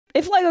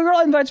If like a girl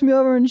invites me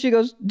over and she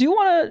goes, "Do you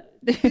want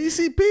to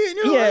PCP?" and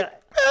you're like,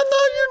 "I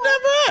thought you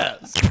never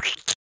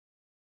asked."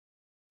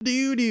 Do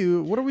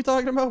you? What are we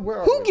talking about? Where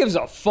are Who we? gives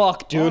a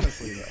fuck, dude?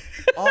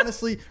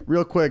 Honestly,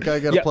 real quick, I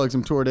gotta plug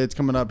some tour dates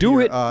coming up. Do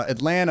here. it.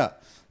 Atlanta,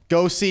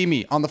 go see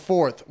me on the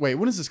 4th. Wait,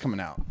 when is this coming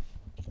out?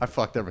 I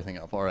fucked everything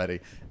up already.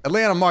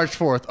 Atlanta, March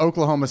 4th.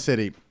 Oklahoma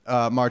City,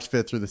 March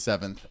 5th through the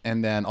 7th.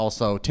 And then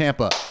also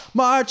Tampa,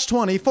 March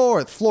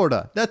 24th.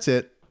 Florida. That's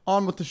it.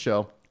 On with the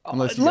show.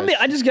 Unless you guys...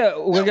 I just got.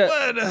 Let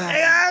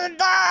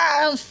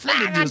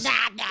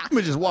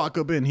me just walk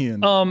up in here.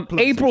 And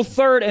April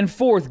 3rd and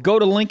 4th, go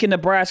to Lincoln,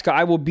 Nebraska.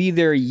 I will be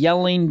there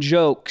yelling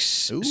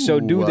jokes. Ooh, so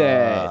do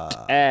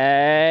that.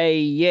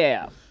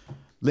 Yeah.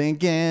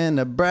 Lincoln,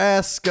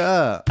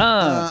 Nebraska.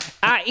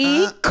 I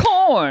eat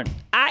corn.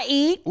 I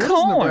eat What's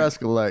corn.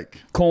 Nebraska like?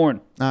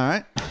 Corn. All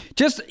right.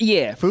 Just,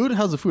 yeah. Food?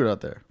 How's the food out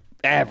there?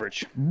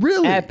 Average.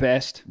 Really? At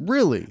best.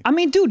 Really? I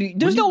mean, dude,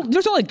 there's no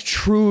like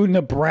true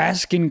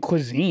Nebraskan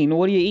cuisine.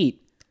 What do you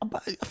eat? I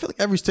feel like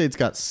every state's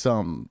got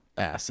some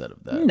asset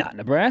of that. Not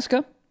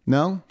Nebraska.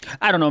 No?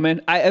 I don't know,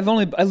 man. I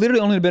literally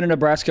only been in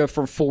Nebraska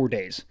for 4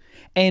 days.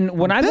 And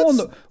when I go on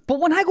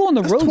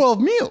the road,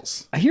 12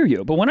 meals. I hear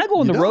you. But when I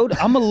go on the road,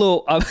 I'm a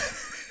little.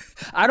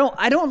 I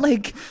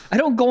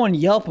don't go on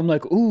Yelp. I'm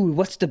like, ooh,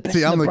 what's the best?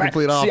 See, I'm the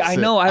complete opposite. See, I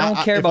know. I don't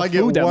care about food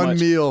that much. If I get one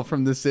meal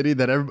from the city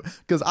that everybody,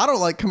 because I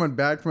don't like coming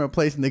back from a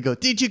place and they go,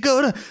 did you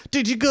go to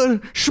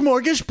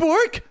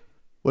Smorgasburg?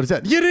 What is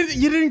that? You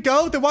didn't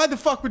go? Then why the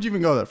fuck would you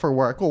even go there for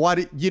work? Well,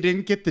 you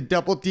didn't get the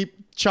double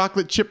deep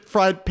chocolate chip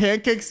fried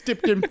pancakes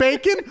dipped in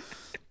bacon?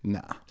 Nah,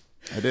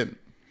 I didn't.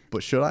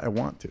 But should I? I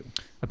want to.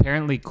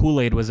 Apparently, Kool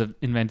Aid was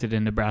invented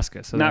in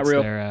Nebraska, so Not that's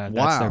real.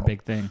 That's their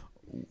big thing.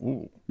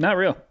 Ooh. Not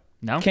real.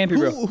 No, can't be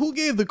real. Who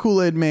gave the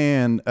Kool Aid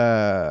Man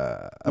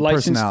a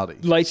personality?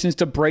 License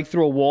to break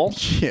through a wall?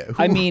 Yeah.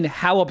 I mean,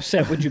 how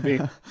upset would you be?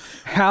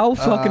 How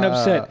fucking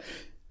upset?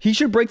 He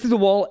should break through the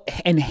wall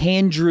and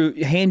hand you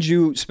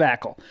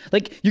spackle.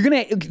 Like, you're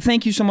gonna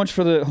thank you so much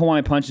for the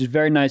Hawaiian punch. It's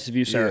very nice of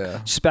you, sir. Yeah.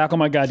 Spackle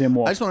my goddamn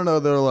wall. I just want to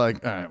know, they're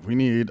like, all right, we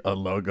need a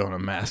logo and a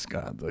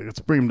mascot. Like, let's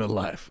bring him to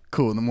life.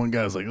 Cool. And then one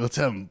guy's like, let's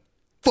have him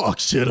fuck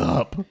shit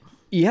up.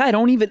 Yeah, I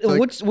don't even. Like,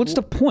 what's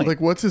the point? Like,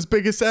 what's his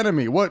biggest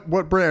enemy? What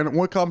brand?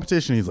 What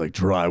competition? He's like,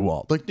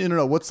 drywall. Like,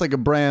 no. What's like a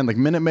brand? Like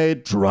Minute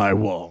Maid?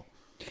 Drywall.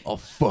 Oh,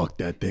 fuck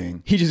that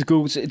thing. He just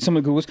Googles it.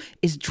 Someone Googles,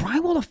 is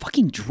drywall a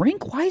fucking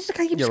drink? Why is the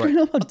guy keep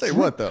screaming about I'll tell you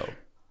what, though.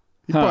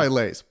 He probably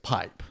lays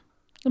pipe.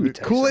 Let me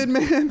tell you Kool Aid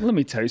Man? Let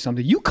me tell you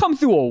something. You come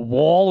through a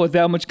wall with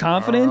that much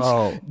confidence,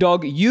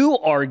 dog, you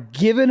are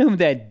giving him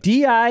that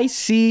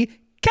DICKKKKKK.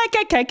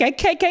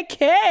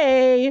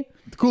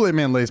 The Kool Aid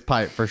Man lays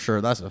pipe for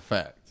sure. That's a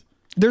fact.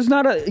 There's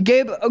not a...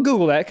 Gabe,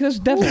 Google that, because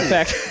it's definitely a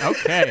fact.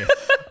 Okay.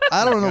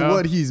 I don't know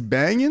what he's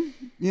banging,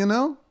 you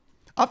know?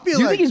 I feel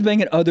you think he's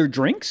banging other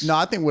drinks? No,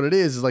 I think what it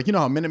is like, you know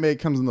how Minute Maid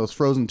comes in those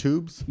frozen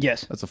tubes?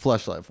 Yes. That's a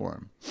fleshlight for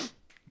him.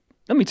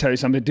 Let me tell you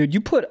something, dude.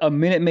 You put a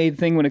Minute Maid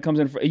thing when it comes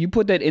in, you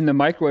put that in the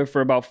microwave for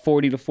about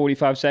 40 to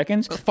 45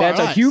 seconds. That's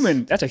a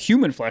human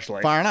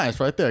fleshlight. Fire and ice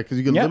right there, because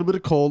you get a little bit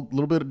of cold, a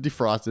little bit of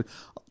defrosted.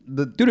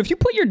 Dude, if you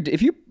put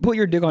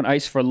your dick on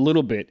ice for a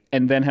little bit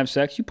and then have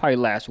sex, you probably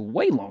last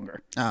way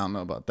longer. I don't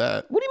know about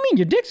that. What do you mean?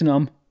 Your dick's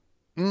numb.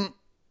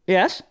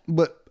 Yes?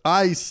 But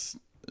ice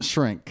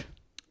shrink.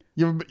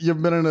 You ever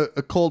been in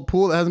a cold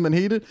pool that hasn't been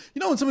heated? You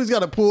know when somebody's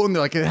got a pool and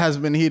they're like, it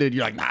hasn't been heated,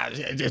 you're like, nah,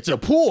 it's a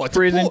pool. It's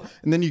freezing. A pool.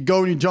 And then you go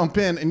and you jump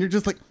in and you're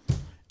just like,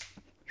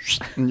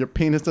 and your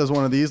penis does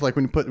one of these, like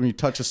when you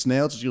touch a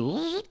snail, it's just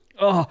you.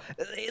 Oh,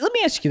 let me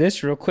ask you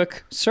this real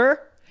quick,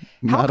 sir.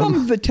 How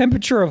come the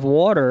temperature of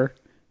water,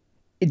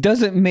 it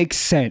doesn't make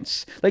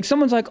sense? Like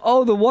someone's like,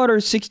 oh, the water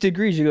is 60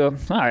 degrees. You go,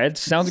 all right, it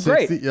sounds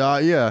 60, great.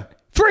 Yeah.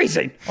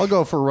 Freezing. I'll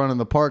go for a run in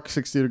the park,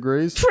 60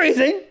 degrees.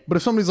 Freezing. But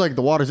if somebody's like,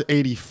 the water's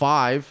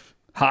 85.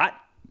 Hot.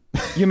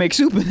 You make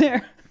soup in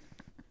there.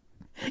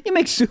 You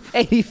make soup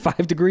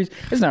 85 degrees.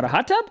 It's not a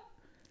hot tub.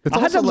 It's a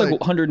hot tub's like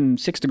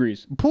 106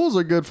 degrees. Pools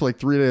are good for like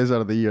 3 days out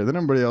of the year. Then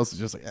everybody else is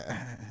just like,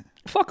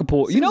 fuck a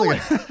pool. You know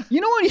what?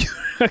 You know what?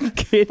 You're a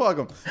kid. Fuck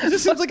them. It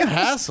just seems like a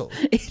hassle.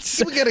 We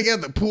gotta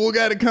get the pool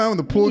guy to come.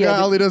 The pool guy,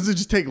 all he does is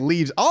just take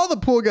leaves. All the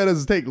pool guy does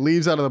is take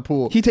leaves out of the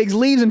pool. He takes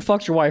leaves and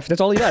fucks your wife.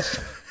 That's all he does.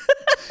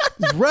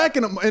 He's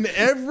racking them in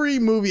every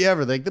movie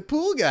ever. Like the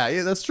pool guy.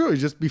 Yeah, that's true. He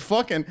just be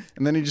fucking,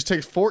 and then he just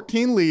takes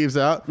 14 leaves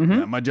out.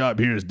 Yeah, my job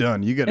here is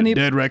done. You got a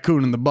dead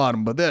raccoon in the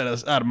bottom, but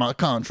that's out of my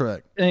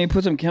contract. And he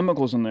puts some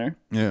chemicals in there.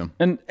 Yeah.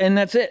 And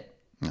that's it.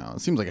 No,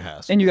 it seems like a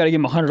hassle. And you got to give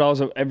him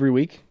 $100 every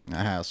week. A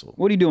hassle.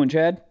 What are you doing,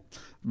 Chad?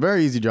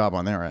 Very easy job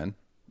on their end.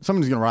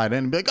 Somebody's gonna ride in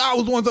and be like, "Oh, I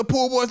was once a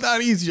pool boy. It's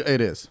not easy."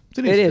 It is. It's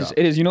an easy job.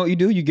 It is. You know what you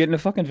do? You get in a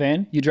fucking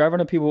van. You drive around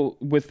to people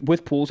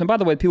with pools. And by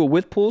the way, people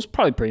with pools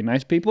probably pretty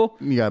nice people.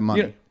 You got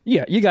money.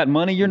 You got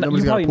money.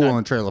 Nobody's got a pool not, in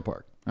a trailer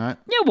park. All right.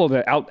 Yeah, well,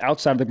 the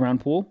outside of the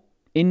ground pool.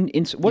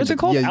 What is it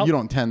called? Yeah, you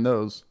don't tend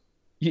those.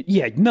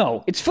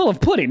 No, it's full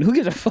of pudding. Who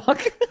gives a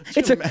fuck?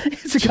 It's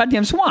a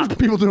goddamn swamp.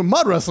 People doing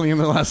mud wrestling in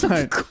there last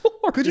night. Of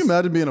course. Could you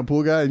imagine being a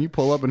pool guy and you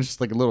pull up and it's just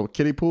like a little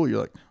kiddie pool?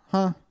 You're like,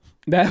 huh?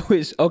 That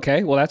was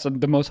okay. Well, that's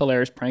the most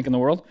hilarious prank in the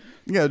world.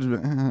 Yeah,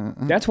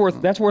 That's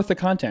worth the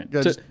content.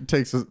 guy just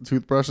takes his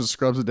toothbrush and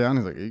scrubs it down.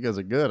 He's like, "You guys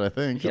are good, I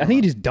think." I think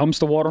he just dumps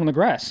the water on the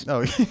grass.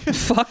 Oh,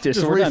 Fuck this.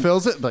 just we're done.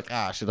 refills it. Like,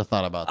 I should have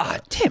thought about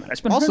that. Damn it! I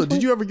spent Also, $120.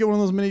 did you ever get one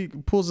of those mini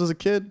pools as a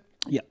kid?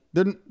 Yeah.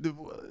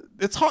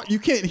 It's hard. You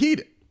can't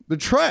heat it. The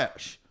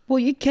trash. Well,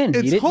 you can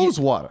heat It's it. hose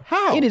water.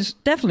 How? It is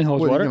definitely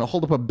hose What, water. You're gonna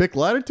hold up a big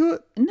ladder to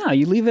it? No,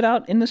 you leave it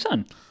out in the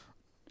sun.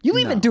 You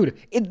leave it, dude.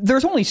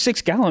 There's only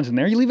 6 gallons in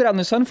there. You leave it out in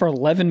the sun for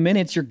 11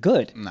 minutes. You're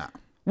good. Nah.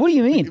 What do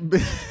you mean?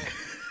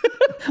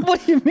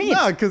 What do you mean?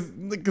 No,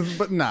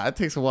 but it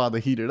takes a while to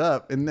heat it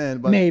up, and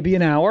then Maybe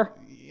an hour.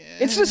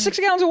 It's just 6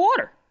 gallons of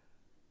water.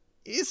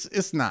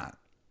 it's not.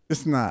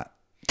 It's not.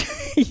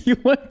 You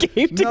want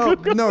Gabe to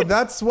Google? No,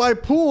 that's why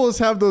pools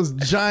have those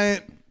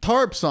giant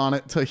tarps on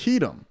it to heat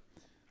them.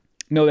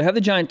 No, they have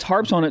the giant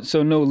tarps on it,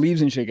 so no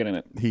leaves and shit get in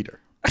it. Heater.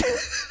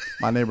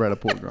 My neighbor had a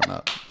pool growing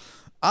up.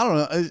 I don't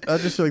know. I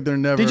just feel like they're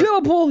never. Did you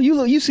have a pool?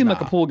 You seem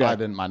like a pool guy. I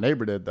didn't. My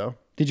neighbor did though.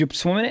 Did you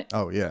swim in it?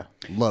 Oh yeah,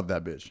 love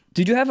that bitch.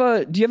 Do you have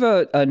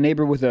a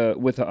neighbor with a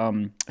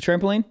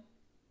trampoline?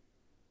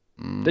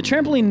 The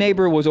trampoline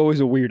neighbor was always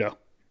a weirdo.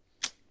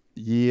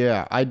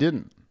 Yeah, I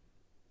didn't.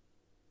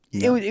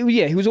 Yeah.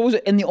 He was always,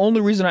 and the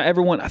only reason I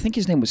ever went, I think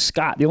his name was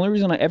Scott. The only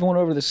reason I ever went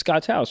over to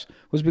Scott's house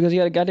was because he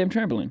had a goddamn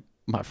trampoline.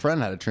 My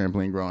friend had a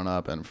trampoline growing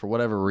up, and for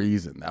whatever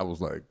reason, that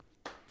was like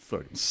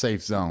fucking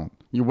safe zone.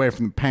 You're away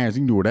from the parents.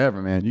 You can do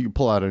whatever, man. You can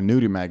pull out a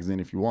nudie magazine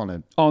if you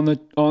wanted. On the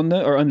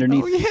or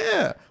underneath. Oh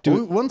yeah.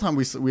 Dude, one time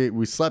we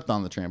slept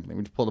on the trampoline.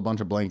 We just pulled a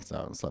bunch of blankets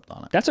out and slept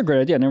on it. That's a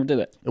great idea. I never did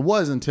that. It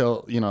was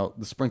until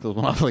the sprinklers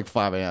went off at like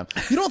 5 a.m.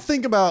 You don't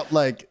think about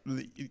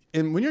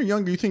and when you're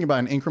younger, you think about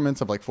in increments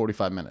of like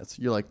 45 minutes.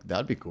 You're like,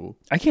 that'd be cool.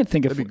 I can't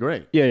think of. That'd be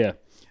great. Yeah.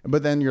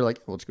 But then you're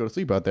like, well, let's go to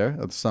sleep out there.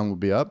 The sun will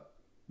be up.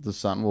 The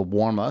sun will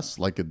warm us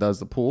like it does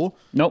the pool.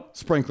 Nope.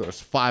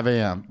 Sprinklers, 5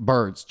 a.m.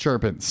 Birds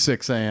chirping,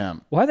 6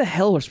 a.m. Why the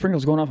hell are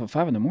sprinklers going off at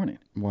 5 in the morning?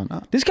 Why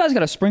not? This guy's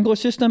got a sprinkler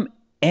system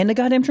and a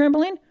goddamn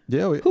trampoline?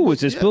 Yeah. Who was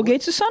this? Bill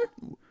Gates' son?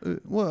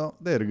 Well,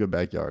 they had a good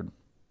backyard.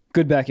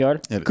 Good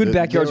backyard. Yeah, good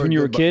backyards when you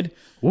were a kid.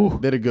 Ooh.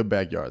 They had a good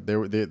backyard. They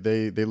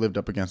lived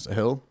up against a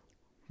hill,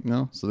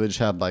 so they just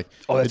had like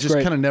that's it just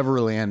great. kind of never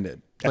really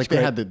ended. Like great.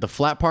 they had the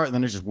flat part, and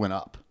then it just went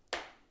up.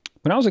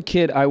 When I was a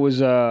kid, I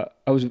was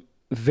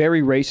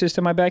very racist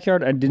in my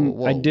backyard. I didn't.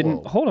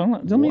 Whoa. Hold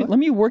on. Let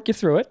me work you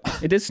through it.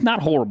 It's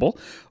not horrible,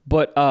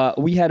 but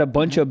we had a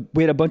bunch of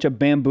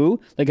bamboo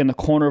like in a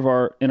corner of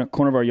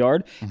our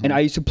yard, and I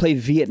used to play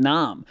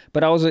Vietnam.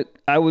 But I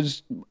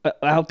was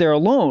out there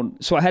alone,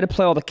 so I had to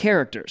play all the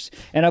characters.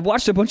 And I've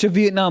watched a bunch of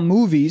Vietnam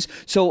movies,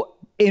 so.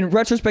 In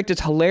retrospect,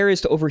 it's hilarious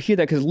to overhear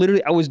that because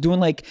literally I was doing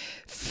like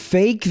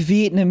fake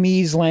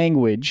Vietnamese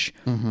language,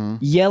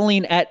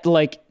 yelling,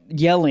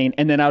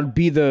 and then I would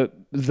be the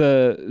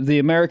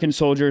American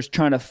soldiers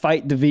trying to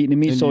fight the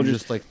Vietnamese And soldiers. you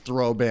just like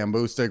throw a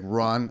bamboo stick,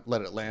 run,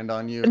 let it land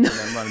on you, and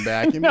then run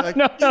back. And be like,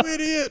 you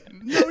idiot!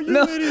 No,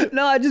 you idiot!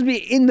 No, I'd just be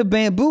in the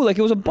bamboo like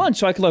it was a bunch,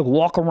 so I could like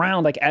walk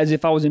around like as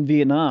if I was in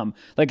Vietnam,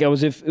 like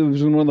as if it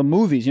was in one of the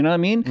movies. You know what I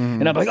mean?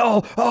 And I'd be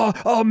like,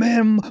 oh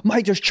man,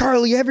 Mike, there's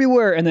Charlie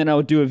everywhere, and then I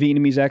would do a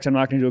Vietnamese accent. I'm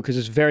not going to do it because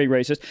it's very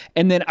racist.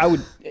 And then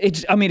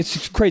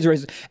it's crazy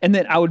racist. And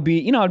then I would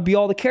be, I'd be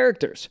all the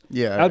characters.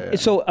 Yeah.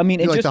 So I mean,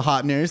 You're it's like just the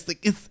hot nurse.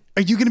 Like,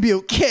 are you gonna be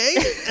okay?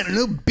 I don't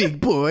know, big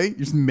boy. You're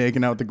just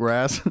making out the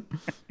grass.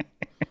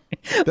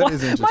 That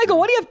is interesting. Michael,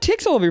 why do you have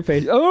ticks all over your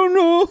face? I don't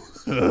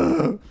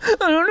know.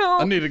 I don't know.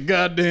 I need a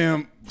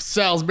goddamn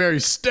Salisbury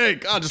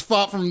steak. I just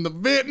fought from the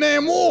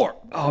Vietnam War.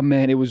 Oh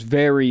man, it was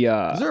very.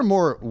 Is there a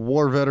more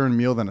war veteran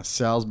meal than a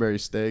Salisbury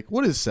steak?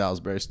 What is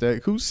Salisbury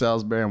steak? Who's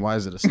Salisbury and why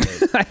is it a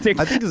steak? I think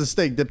it's a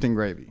steak dipped in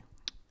gravy.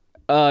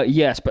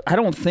 Yes, but I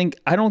don't think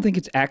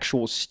it's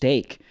actual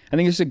steak. I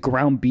think it's a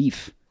ground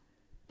beef.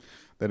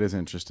 That is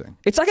interesting.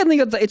 It's like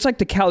it's like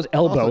the cow's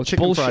elbow. Also, It's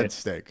chicken bullshit. fried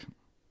steak.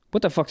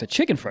 What the fuck's a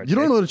chicken fried steak? You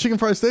don't know what a chicken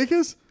fried steak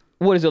is?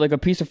 What is it, like a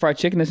piece of fried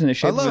chicken that's in the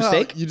shape of a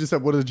steak? You just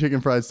said, what is a chicken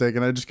fried steak?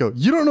 And I just go,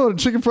 you don't know what a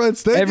chicken fried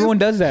steak Everyone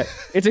is? does that.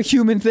 It's a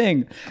human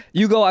thing.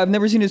 You go, I've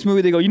never seen this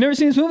movie. They go, you never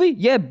seen this movie?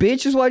 Yeah,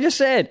 bitch, is what I just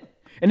said.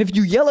 And if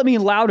you yell at me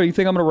louder, you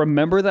think I'm going to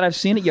remember that I've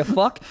seen it? You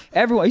fuck.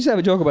 Everyone, I used to have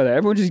a joke about that.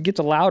 Everyone just gets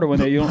louder when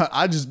they don't.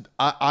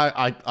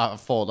 I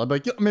fold. I'm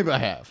like, yeah, maybe I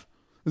have.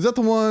 Is that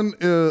the one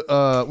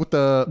with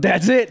the...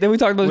 That's it. Then we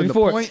talked about it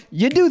before.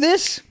 You do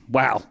this?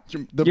 Wow.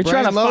 You're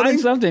trying to find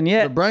something,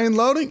 yeah. The brain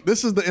loading?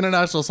 This is the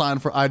international sign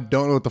for I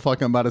don't know what the fuck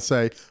I'm about to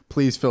say.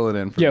 Please fill it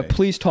in for me. Yeah,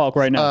 please talk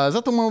right now. Is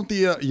that the one with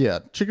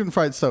the... chicken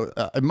fried... So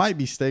it might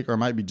be steak or it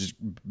might be just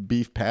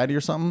beef patty or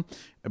something.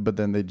 But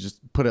then they just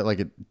put it like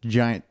a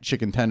giant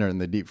chicken tender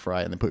and they deep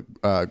fry it and they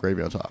put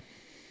gravy on top.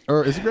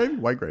 Or is it gravy?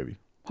 White gravy.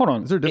 Hold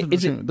on. Is there a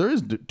difference between... There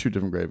is two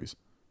different gravies.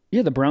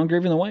 Yeah, the brown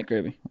gravy and the white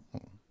gravy.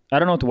 I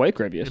don't know what the white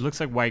gravy is. It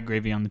looks like white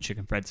gravy on the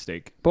chicken fried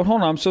steak. But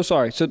hold on, I'm so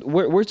sorry. So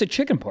where's the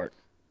chicken part?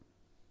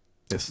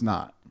 It's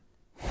not.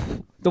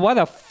 Then why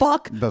the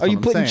fuck are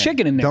you putting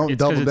chicken in there? Don't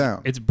double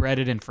down. It's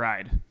breaded and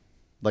fried.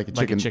 Like a Like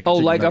a chicken. chicken Oh,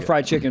 like nugget. a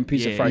fried chicken,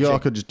 piece of fried Y'all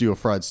chicken. could just do a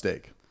fried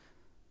steak.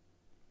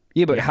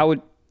 Yeah, but how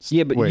would...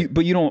 Yeah, but Wait.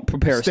 you don't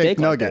prepare a steak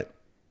nugget. like that.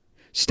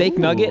 Steak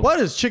nugget? Why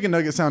does chicken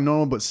nugget sound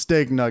normal, but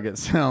steak nugget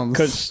sounds?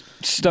 Because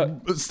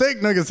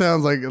steak nugget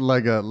sounds like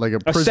a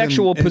prison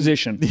sexual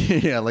position.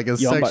 Yeah, like a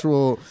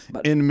sexual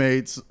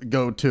inmate's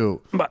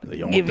go-to. But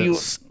give you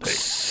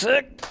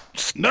sick.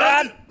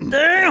 God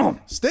damn.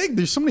 Steak.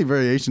 There's so many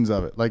variations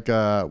of it. Like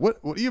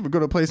what do you ever go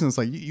to a place and it's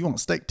like you want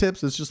steak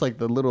tips? It's just like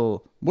the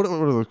little what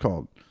are those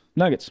called?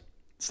 Nuggets.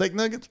 Steak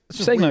nuggets. It's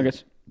just Steak weird.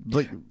 nuggets.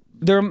 Like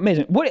They're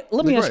amazing.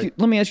 Let me ask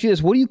you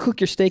this. What do you cook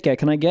your steak at?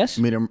 Can I guess?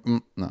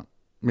 medium. No,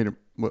 medium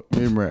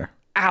rare.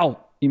 Ow!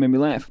 You made me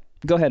laugh.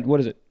 Go ahead. What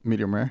is it?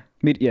 Medium rare.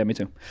 Yeah, me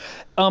too.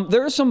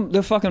 There are some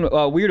fucking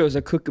weirdos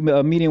that cook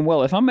medium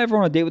well. If I'm ever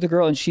on a date with a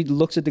girl and she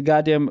looks at the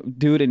goddamn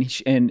dude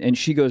and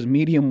she goes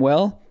medium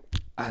well,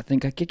 I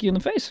think I kick you in the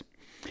face.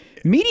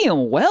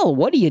 Medium well?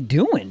 What are you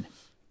doing?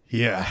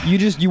 Yeah.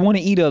 You want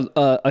to eat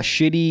a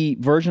shitty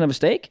version of a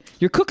steak?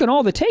 You're cooking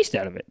all the taste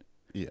out of it.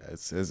 Yeah,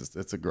 it's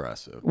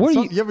aggressive.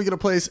 What you ever get a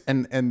place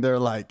and they're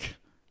like,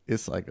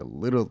 it's like a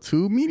little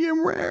too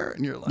medium rare,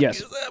 and you're like,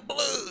 Yes. is that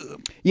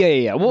blood?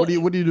 Yeah. Well, What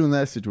do you do in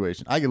that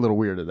situation? I get a little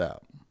weirded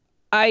out.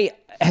 I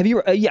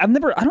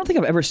don't think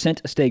I've ever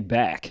sent a steak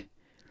back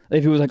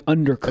if it was like I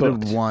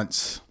undercooked. did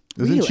once.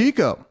 It was in Really?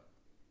 Chico.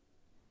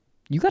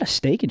 You got a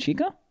steak in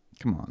Chico?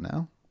 Come on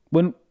now.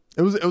 When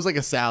It was like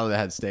a salad that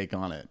had steak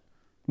on it.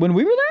 we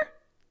were there?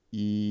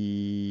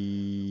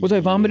 Was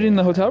I vomiting in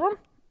the hotel room?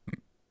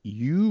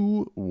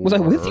 Was I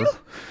with you?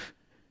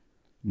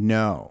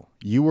 No,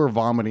 you were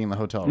vomiting in the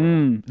hotel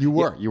room. You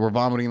were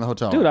vomiting in the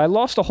hotel room. Dude, I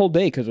lost a whole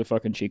day because of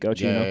fucking Chico.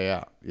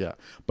 Chino. Yeah.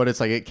 But it's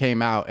like it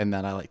came out, and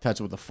then I like touched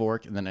it with a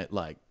fork, and then it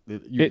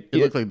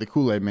looked like the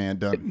Kool Aid man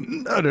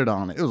done nutted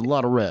on it. It was a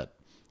lot of red,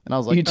 and I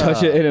was like, You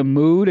touch it in a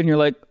mood, and you're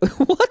like,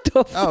 what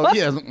the fuck? oh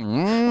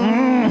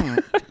yeah.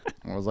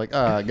 I was like,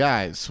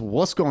 guys,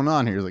 what's going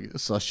on here? He's like,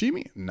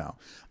 sashimi? No.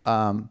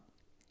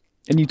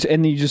 And you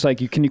just like,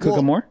 can you cook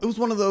them more? It was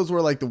one of those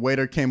where like the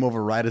waiter came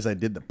over right as I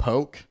did the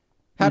poke.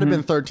 Had it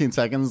been 13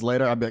 seconds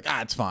later, I'd be like,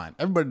 it's fine.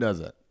 Everybody does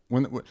it.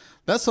 When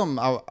that's something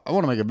I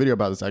want to make a video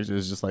about this actually.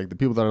 It's just like the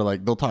people that are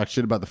like, they'll talk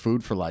shit about the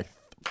food for like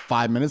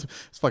 5 minutes.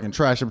 It's fucking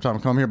trash every time I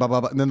come here, blah,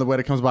 blah, blah. And then the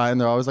waiter comes by and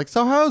they're always like,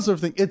 so how's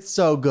everything? It's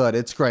so good.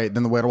 It's great.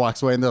 Then the waiter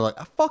walks away and they're like,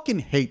 I fucking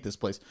hate this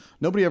place.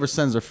 Nobody ever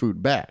sends their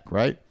food back,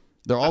 right?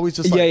 They're always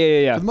just like,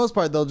 yeah. For the most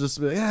part, they'll just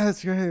be like, yeah,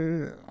 it's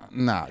great.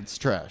 Nah, it's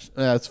trash.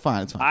 Yeah, it's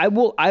fine. It's fine.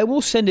 I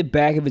will send it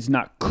back if it's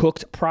not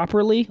cooked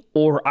properly,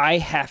 or I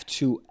have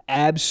to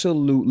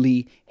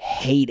absolutely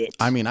hate it.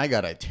 I mean, I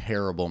got a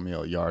terrible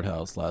meal at Yard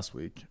House last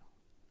week.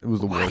 It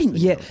was the worst thing.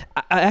 Yeah,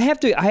 I have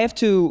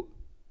to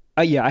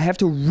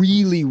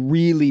really,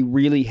 really,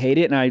 really hate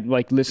it. And I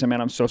like, listen,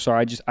 man, I'm so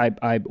sorry.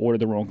 I ordered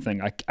the wrong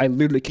thing. I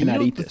literally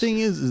cannot eat the this. thing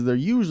is they're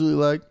usually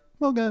like,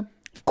 okay.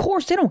 Of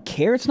course, they don't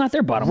care. It's not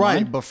their bottom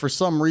line. Right, but for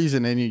some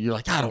reason, and you're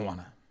like, I don't want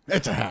to.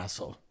 It's a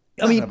hassle.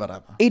 I mean,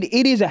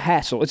 it is a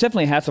hassle. It's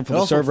definitely a hassle for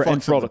the server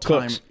and for all the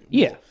cooks.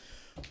 Yeah.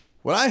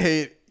 What I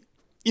hate,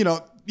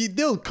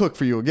 they'll cook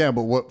for you again,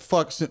 but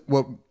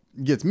what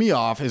gets me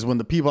off is when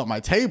the people at my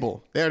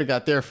table, they already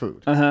got their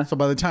food. So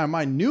by the time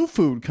my new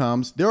food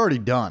comes, they're already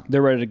done.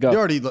 They're ready to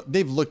go.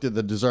 They've looked at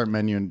the dessert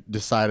menu and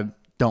decided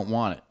don't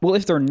want it. Well,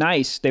 if they're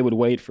nice, they would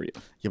wait for you.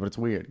 Yeah, but it's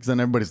weird because then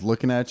everybody's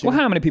looking at you. Well,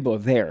 how many people are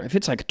there? If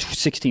it's like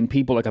 16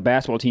 people, like a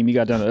basketball team, you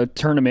got done a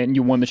tournament and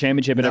you won the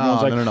championship, and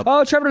everyone's like, no.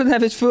 "Oh, Trevor doesn't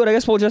have his food. I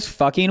guess we'll just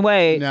fucking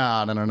wait."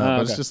 No.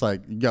 But it's just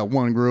like you got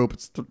one group.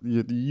 It's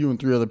you and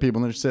 3 other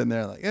people, and they're sitting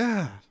there like,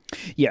 yeah.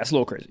 Yeah, it's a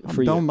little crazy. I'm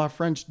done with my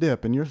French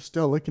dip, and you're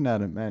still looking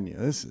at it, man.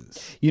 This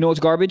is. You know what's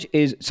garbage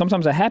is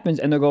sometimes that happens,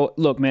 and they'll go,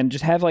 "Look, man,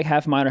 just have like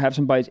half mine or have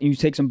some bites." And you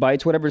take some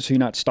bites, whatever, so you're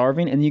not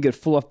starving, and then you get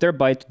full off their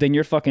bites. Then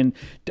your fucking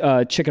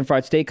chicken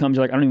fried steak comes.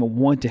 You're like, I don't even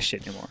want this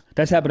shit anymore.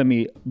 That's happened to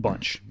me a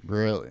bunch.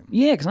 Really?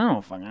 Yeah, because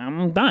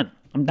I'm done.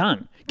 I'm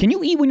done. Can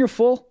you eat when you're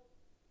full?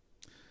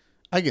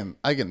 I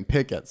can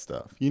pick at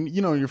stuff.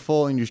 You know you're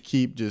full and you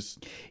keep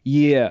just.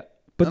 Yeah,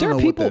 but there are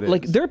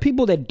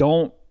people that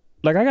don't.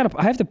 Like I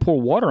have to pour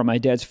water on my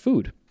dad's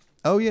food.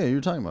 Oh yeah, you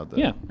were talking about that.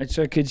 Yeah, it's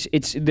like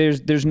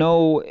there's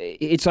no.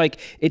 It's like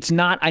it's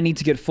not. I need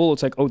to get full.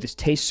 It's like, oh, this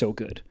tastes so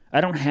good.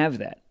 I don't have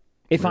that.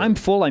 If I'm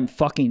full, I'm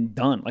fucking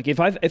done. Like if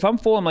I'm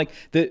full, I'm like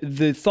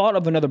the thought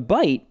of another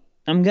bite,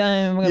 I'm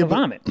gonna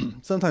vomit.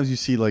 Sometimes you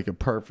see like a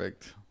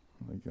perfect,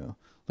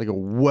 like a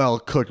well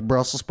cooked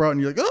Brussels sprout,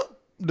 and you're like, oh,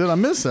 did I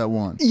miss that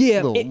one?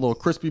 Yeah, little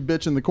crispy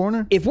bitch in the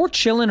corner. If we're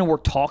chilling and we're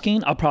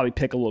talking, I'll probably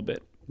pick a little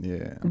bit.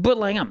 Yeah, but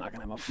like I'm not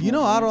gonna have a full. You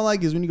know, I don't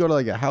like is when you go to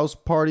like a house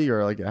party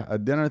or like a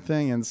dinner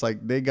thing, and it's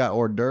like they got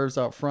hors d'oeuvres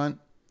out front,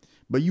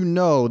 but you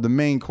know the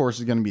main course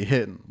is gonna be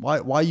hitting.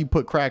 Why you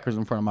put crackers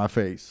in front of my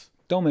face?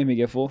 Don't make me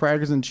get full.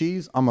 Crackers and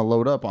cheese, I'm gonna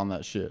load up on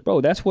that shit,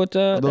 bro. That's what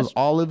those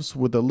olives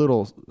with a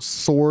little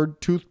sword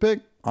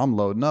toothpick. I'm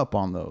loading up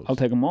on those. I'll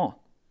take them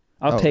all.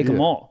 I'll take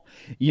them all.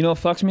 You know what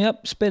fucks me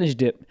up? Spinach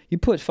dip. You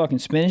put fucking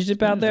spinach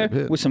dip out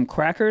there with some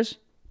crackers.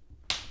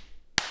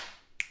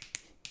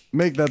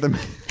 Make that the.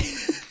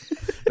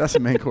 That's the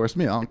main course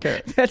meal. I don't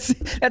care.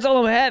 That's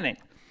all I'm having.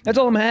 That's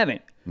all I'm having.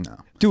 No.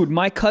 Dude,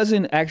 my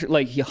cousin actually,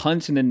 like, he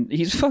hunts and then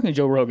he's fucking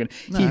Joe Rogan.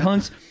 He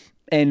hunts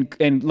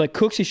and like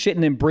cooks his shit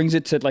and then brings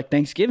it to like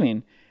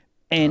Thanksgiving.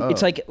 And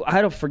it's like,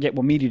 I don't forget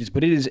what meat it is,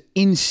 but it is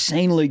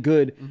insanely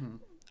good.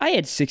 I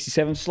had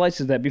 67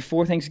 slices of that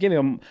before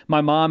Thanksgiving.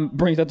 My mom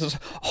brings out this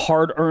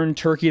hard-earned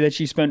turkey that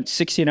she spent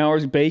 16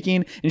 hours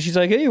baking, and she's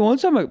like, "Hey, you want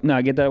some?" I'm like, no,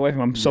 get that away from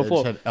me. I'm so full.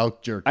 I just had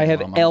elk jerky. I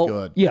have Mom. elk.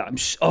 Good. Yeah,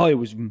 it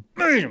was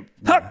amazing.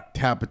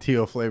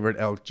 Tapatio flavored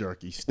elk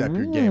jerky. Step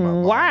your game up.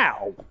 Mom.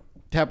 Wow.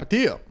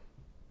 Tapatio.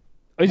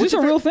 Is this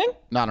a real thing?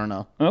 I don't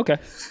know. Okay.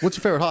 What's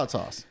your favorite hot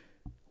sauce?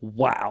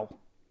 Wow.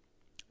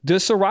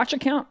 Does sriracha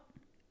count?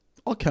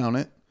 I'll count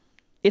it.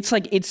 It's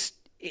like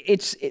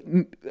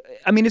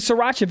I mean, it's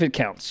sriracha if it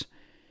counts.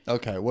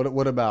 Okay.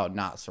 What about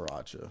not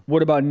sriracha?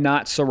 What about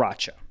not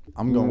sriracha?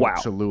 I'm going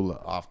with Cholula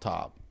off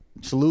top.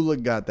 Cholula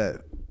got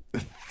that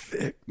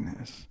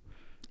thickness.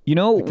 You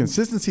know, The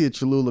consistency of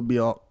Cholula be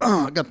all,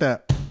 got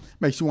that.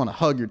 Makes you want to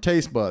hug your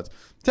taste buds.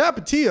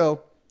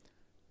 Tapatio,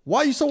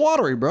 why you so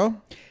watery, bro?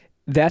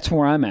 that's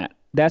where I'm at.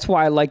 That's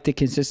why I like the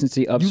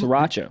consistency of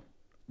sriracha.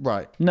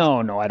 Right.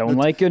 No, I don't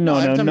like it.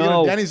 Every time you go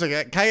No. to Denny's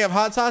like, can you have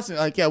hot sauce? And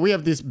like, yeah, we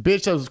have this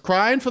bitch that was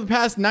crying for the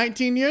past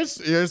 19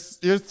 years. Here's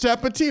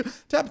Tapatio.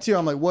 Tapatio.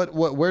 I'm like, what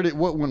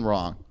went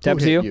wrong? Who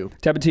hit you?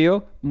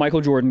 Tapatio, Michael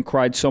Jordan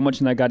cried so much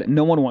and I got it.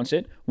 No one wants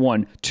it.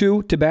 1,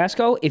 2,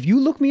 Tabasco. If you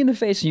look me in the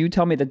face and you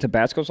tell me that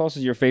Tabasco sauce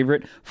is your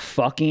favorite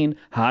fucking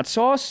hot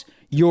sauce,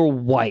 you're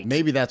white.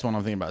 Maybe that's what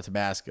I'm thinking about.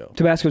 Tabasco.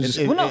 Tabasco's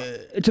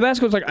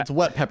Tabasco's like it's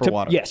wet pepper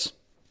water. Yes.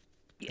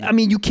 I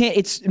mean, you can't.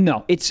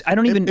 I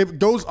don't even. It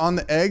goes on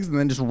the eggs and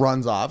then just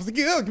runs off. It's like,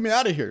 get me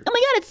out of here. Oh my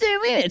god, it's so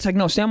weird. It's like,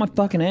 no, stay on my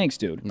fucking eggs,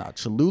 dude. Nah,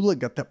 Cholula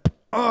got that.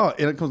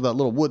 And it comes with that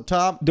little wood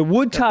top. The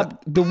wood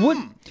top,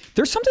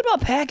 There's something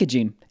about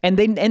packaging, and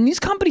these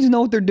companies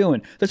know what they're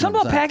doing. There's something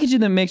about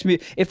packaging that makes me.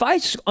 If I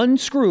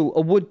unscrew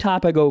a wood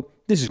top, I go,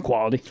 this is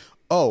quality.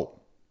 Oh,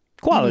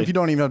 Quality. Even if you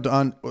don't even have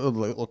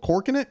to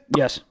cork in it.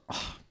 Yes.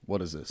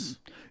 What is this,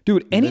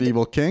 Dude?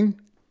 Medieval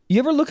King? You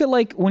ever look at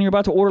like when you're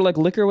about to order like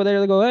liquor over there?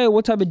 They go, "Hey,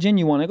 what type of gin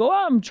you want?" I go,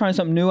 "Oh, I'm trying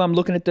something new." I'm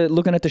looking at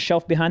the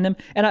shelf behind them,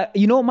 and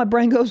you know what my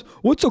brain goes?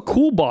 What's a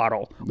cool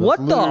bottle?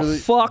 What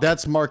the fuck?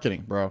 That's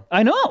marketing, bro.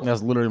 I know.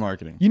 That's literally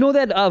marketing. You know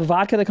that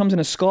vodka that comes in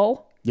a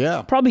skull?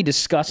 Yeah, Probably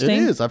disgusting.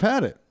 it is. I've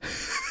had it.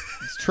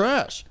 It's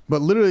trash.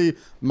 But literally,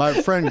 my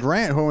friend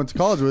Grant, who I went to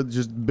college with,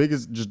 just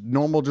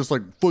normal, just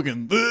like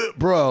fucking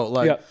bro,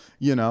 like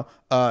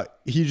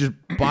he just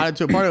bought it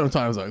to a party all the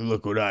time. I was like,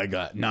 "Look what I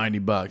got,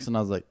 $90," and I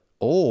was like,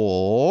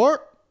 or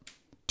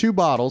 2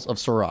 bottles of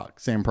Ciroc,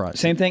 same price.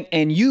 Same thing,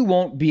 and you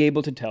won't be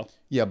able to tell.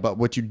 Yeah, but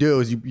what you do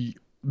is you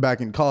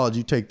back in college,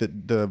 you take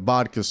the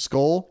vodka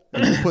skull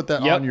and you put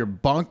that on your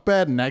bunk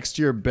bed next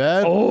to your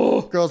bed.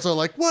 Oh. Girls are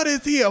like, what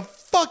is he, a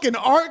fucking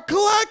art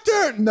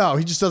collector? No,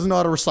 he just doesn't know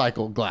how to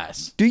recycle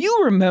glass. Do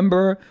you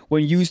remember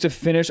when you used to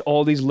finish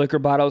all these liquor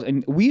bottles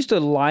and we used to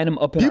line them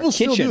up in our kitchen?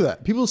 People still do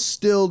that. People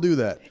still do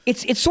that.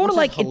 It's sort of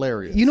like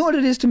hilarious. You know what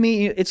it is to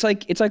me? It's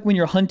like when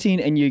you're hunting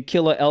and you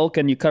kill an elk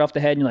and you cut off the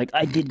head and you're like,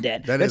 I did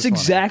that. That's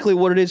exactly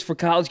what it is for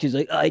college kids.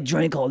 Like, I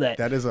drank all that.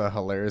 That is a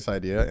hilarious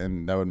idea,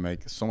 and that would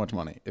make so much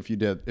money if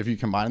you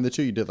combined the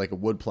two. You did like a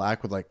wood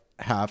plaque with like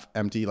half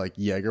empty like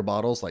Jaeger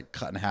bottles, like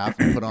cut in half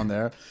and put on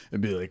there.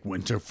 It'd be like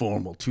Winter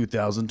Formal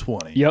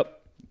 2020.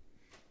 Yep.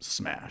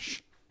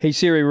 Smash. Hey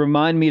Siri,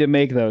 remind me to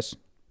make those.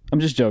 I'm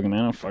just joking, man.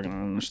 I don't fucking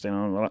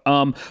understand.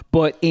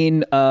 But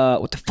in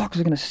what the fuck was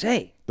I gonna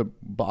say? The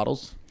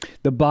bottles.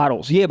 The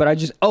bottles, yeah. But I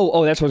just that's what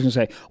I was gonna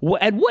say.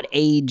 At what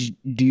age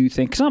do you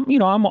think? Because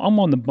I'm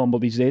on the Bumble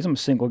these days. I'm a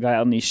single guy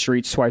out in these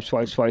streets. Swipe,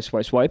 swipe, swipe,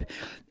 swipe, swipe.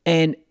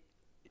 And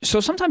so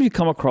sometimes you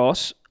come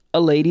across a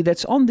lady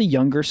that's on the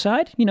younger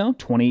side,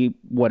 20,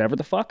 whatever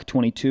the fuck,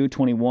 22,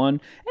 21.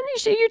 And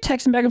you're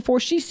texting back and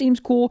forth. She seems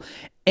cool.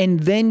 And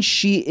then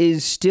she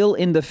is still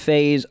in the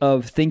phase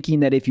of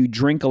thinking that if you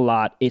drink a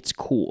lot, it's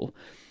cool.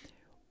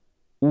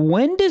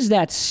 When does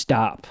that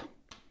stop?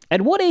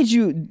 At what age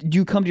do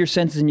you come to your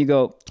senses and you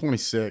go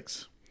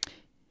 26?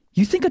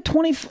 You think of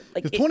 20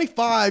 like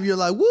 25, you're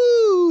like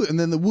woo, and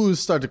then the woos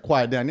start to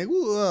quiet down. You're like,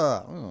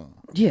 woo,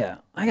 yeah,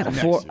 I got a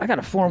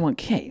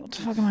 401k. What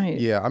the fuck am I?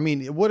 Yeah, I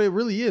mean, what it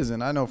really is,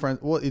 and I know friends.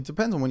 Well, it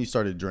depends on when you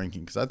started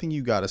drinking, because I think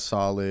you got a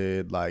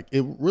solid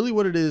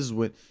what it is.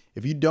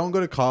 If you don't go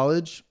to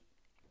college,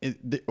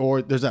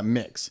 or there's that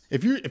mix.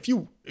 If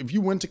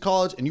you went to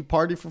college and you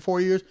partied for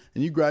 4 years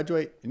and you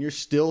graduate and you're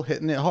still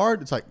hitting it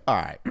hard, it's like, all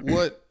right,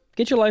 what?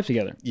 Get your life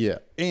together. Yeah,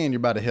 and you're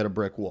about to hit a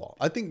brick wall.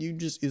 I think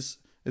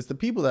it's the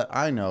people that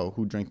I know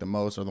who drink the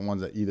most are the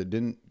ones that either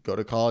didn't go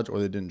to college or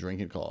they didn't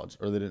drink in college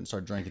or they didn't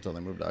start drinking until they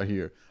moved out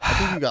here. I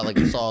think you got like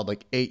a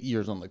solid 8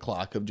 years on the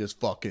clock of just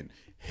fucking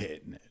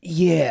hitting it.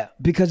 Yeah,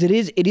 because it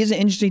is an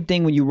interesting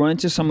thing when you run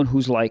into someone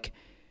who's like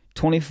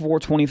 24,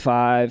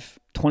 25,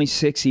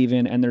 26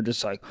 even, and they're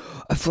just like,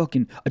 I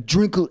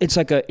drink. It's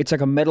like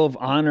a medal of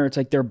honor. It's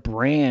like their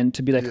brand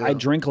to be like, I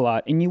drink a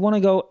lot. And you want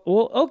to go,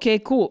 well, okay,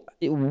 cool.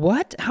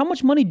 What? How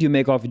much money do you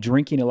make off of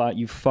drinking a lot,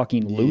 you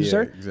fucking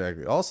loser? Yeah,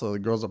 exactly. Also, the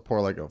girls that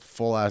pour like a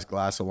full ass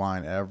glass of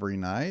wine every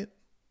night.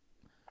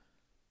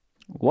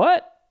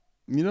 What?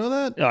 You know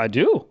that? I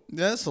do.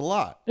 That's a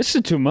lot. This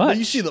is too much. But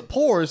you see the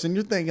pores, and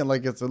you're thinking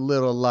like it's a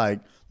little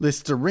like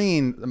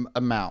Listerine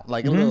amount,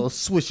 like a little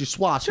swishy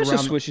swash Just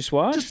around. a swishy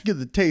swash. Just to get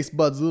the taste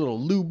buds a little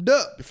lubed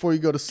up before you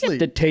go to sleep.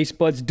 The taste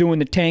buds doing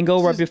the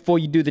tango right before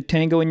you do the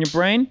tango in your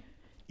brain.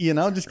 You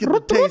know, just get the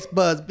taste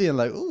buds being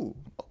like, ooh,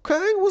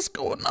 okay, what's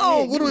going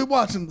on? What are we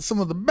watching? Some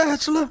of The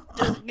Bachelor?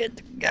 Get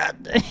the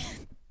goddamn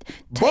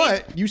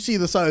But you see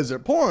the size they're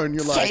pouring,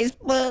 you're like, taste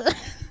bud.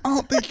 I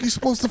don't think you're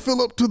supposed to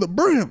fill up to the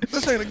brim.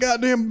 This ain't a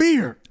goddamn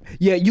beer.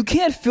 Yeah, you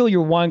can't fill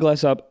your wine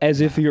glass up as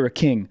if you're a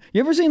king.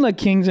 You ever seen like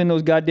kings in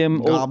those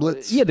goddamn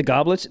Goblets? Yeah, the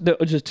goblets,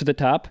 just to the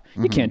top.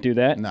 You can't do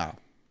that. No.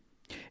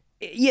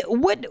 Yeah,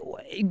 what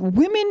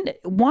women?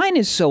 Wine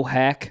is so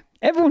hack.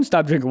 Everyone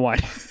stop drinking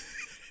wine.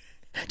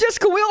 Just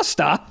can we all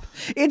stop?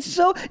 It's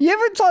so. You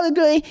ever told a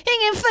girl, "I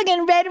get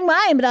fucking red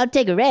wine, but I'll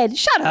take a red."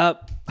 Shut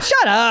up.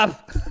 Shut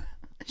up.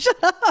 Shut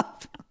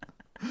up.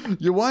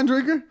 You wine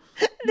drinker?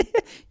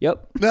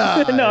 Yep.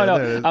 Nah,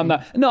 no, I'm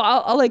not. No,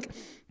 I'll like.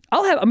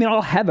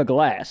 I'll have a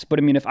glass, but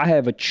I mean, if I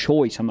have a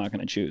choice, I'm not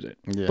going to choose it.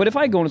 Yeah. But if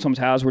I go into someone's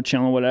house, we're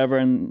chilling, whatever,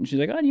 and she's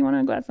like, "Oh, do you want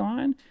a glass of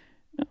wine?"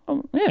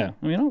 Oh, yeah,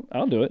 I mean,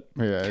 I'll do it.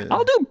 Yeah.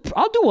 I'll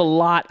do a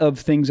lot of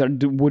things that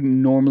I wouldn't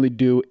normally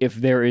do if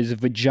there is a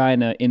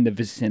vagina in the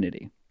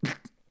vicinity.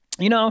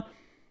 You know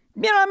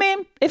what I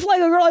mean? If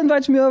like a girl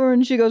invites me over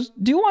and she goes,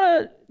 "Do you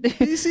want to?"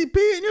 PCP,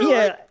 and you're Yeah.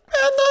 like,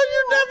 I thought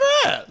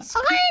you never asked. I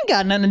ain't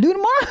got nothing to do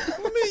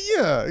tomorrow.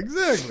 Yeah,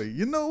 exactly.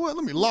 You know what?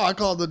 Let me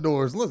lock all the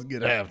doors. Let's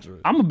get after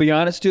it. I'm gonna be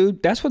honest,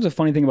 dude. That's what's the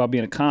funny thing about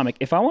being a comic.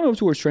 If I went over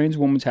to a strange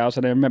woman's house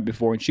that I never met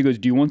before, and she goes,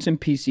 "Do you want some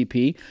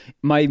PCP?"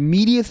 My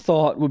immediate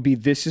thought would be,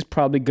 "This is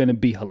probably gonna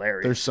be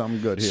hilarious." There's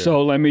something good here.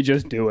 So let me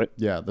just do it.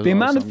 Yeah, there's the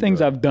amount always of something things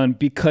good. I've done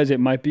because it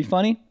might be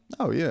funny.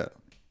 Oh, yeah.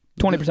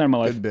 20% of my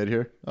life. Good bit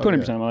here.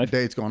 20% of my life.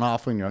 Date's going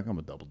off and you're like, I'm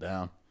going to double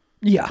down.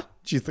 Yeah.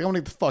 She's like, I'm going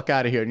to get the fuck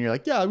out of here. And you're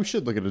like, yeah, we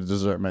should look at a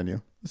dessert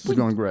menu. This is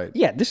going great.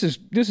 Yeah. This is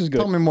good.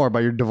 Tell me more about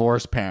your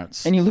divorced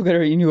parents. And you look at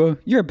her and you go,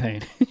 "You're a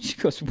pain." She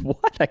goes,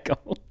 "What?"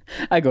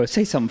 I go,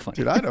 "Say something funny."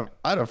 Dude,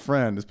 I had a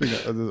friend,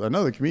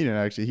 another comedian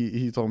actually,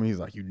 he told me, he's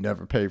like, you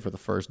never pay for the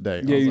first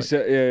date. Yeah, I was you like,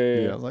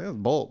 said, yeah. I was like, that's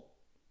bold.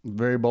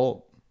 Very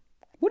bold.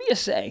 What do you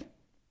say?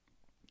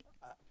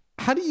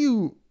 How do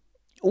you...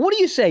 What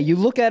do you say? You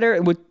look at her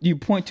and you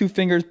point two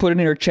fingers, put it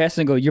in her chest,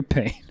 and go, "You're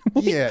pain."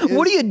 Yeah.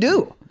 What do you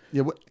do?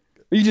 Yeah, what,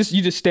 You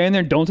just stand there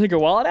and don't take your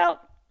wallet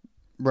out?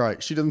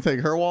 right. She doesn't take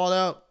her wallet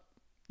out.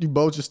 You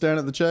both just staring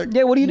at the check.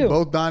 Yeah, what do you do?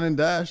 Both dine and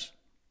dash.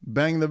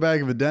 Bang in the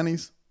back of a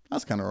Denny's.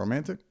 That's kind of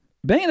romantic.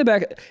 Bang in the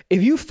back.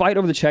 If you fight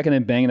over the check and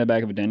then bang in the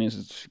back of a Denny's,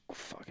 it's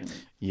fucking.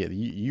 Yeah,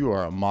 you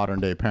are a modern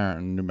day parent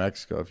in New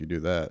Mexico if you do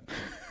that.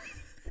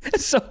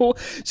 So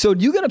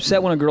do you get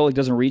upset when a girl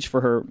doesn't reach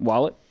for her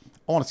wallet?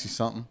 I want to see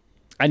something.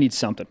 I need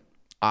something.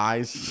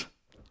 Eyes.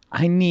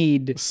 I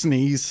need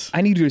Sneeze.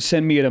 you to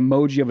send me an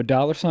emoji of a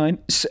dollar sign.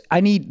 I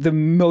need the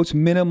most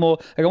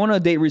minimal. Like I went on a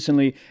date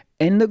recently,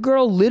 and the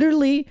girl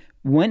literally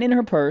went in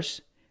her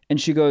purse, and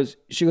she goes,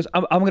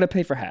 I'm gonna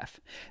pay for half.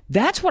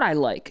 That's what I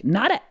like.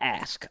 Not a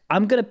ask.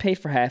 I'm gonna pay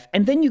for half,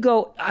 and then you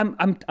go,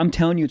 I'm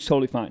telling you, it's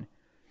totally fine.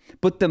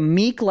 But the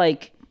meek,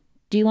 like,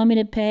 "Do you want me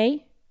to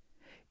pay?"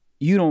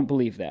 You don't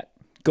believe that.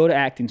 Go to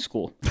acting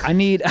school. I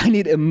need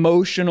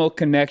emotional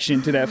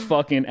connection to that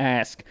fucking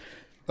ask.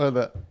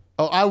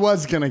 I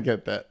was gonna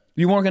get that.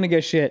 You weren't gonna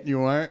get shit. You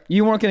weren't?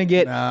 You weren't gonna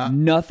get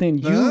nothing.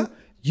 Nah.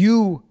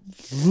 You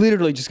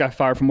literally just got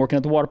fired from working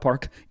at the water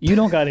park. You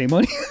don't got any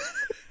money.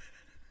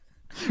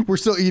 We're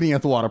still eating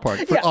at the water park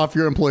off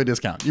your employee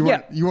discount. You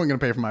weren't gonna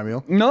pay for my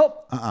meal.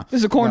 Nope. This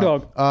is a corn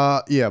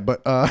dog. Yeah,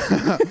 but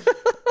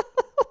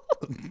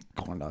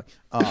corn dog.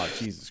 Oh,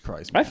 Jesus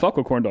Christ. I fuck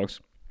with corn dogs.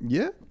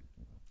 Yeah.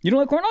 You don't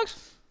like corn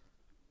dogs?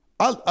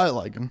 I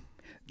like them.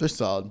 They're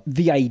solid.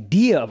 The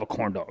idea of a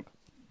corn dog,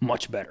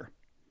 much better.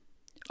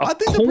 I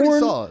think they're pretty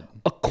solid.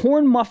 A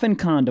corn muffin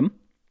condom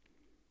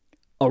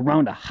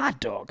around a hot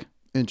dog.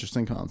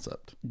 Interesting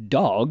concept.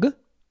 Dog.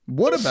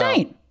 What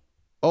Insane. about?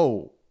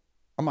 Oh,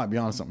 I might be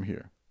onto something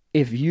here.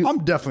 If you,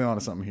 I'm definitely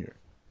onto something here.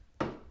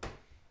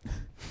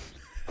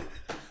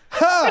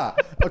 Ha!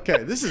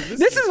 Okay, this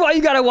is why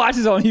you gotta watch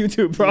this on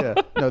YouTube, bro. yeah.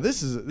 No,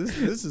 this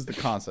is the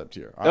concept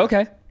here. All right?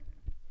 Okay.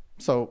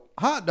 So,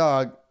 hot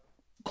dog,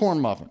 corn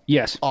muffin.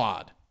 Yes.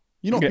 Odd.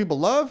 You know what people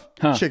love?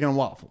 Huh. Chicken and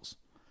waffles.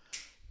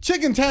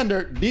 Chicken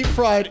tender, deep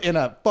fried in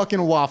a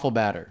fucking waffle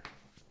batter.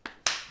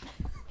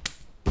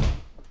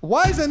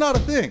 Why is that not a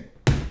thing?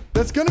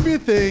 That's gonna be a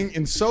thing.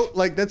 And so,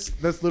 like, that's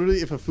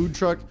literally, if a food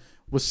truck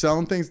was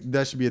selling things,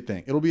 that should be a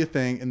thing. It'll be a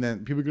thing, and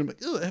then people are gonna be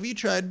like, "Oh, have you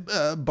tried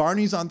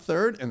Barney's on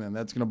 3rd?" And then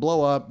that's gonna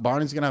blow up.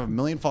 Barney's gonna have 1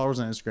 million followers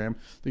on Instagram.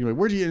 They're gonna be like,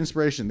 "Where'd you get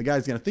inspiration?" The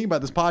guy's gonna think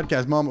about this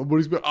podcast, mom. But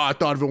he's like, "Oh, I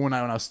thought of it when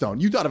I was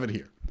stoned." You thought of it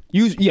here.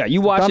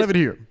 You watch Thought it. of it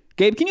here.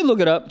 Gabe, can you look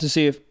it up to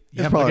see if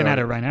Yeah, I'm probably looking at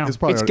already- it right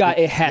now.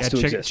 it has to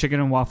exist? Chicken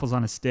and waffles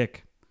on a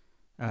stick.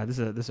 This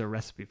is a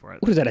recipe for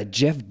it. What is that? A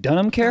Jeff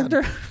Dunham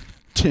character?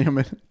 Damn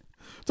it.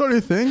 It's already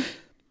a thing.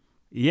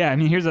 Yeah, I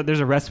mean, there's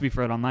a recipe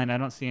for it online. I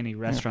don't see any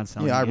restaurants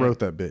selling Yeah, I it yet. wrote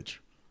that bitch.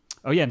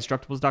 Oh yeah,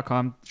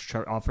 Instructables.com.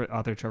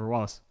 Author Trevor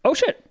Wallace. Oh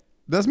shit.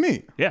 That's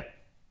me. Yeah.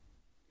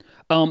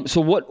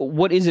 So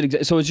what is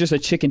it? So it's just a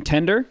chicken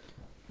tender.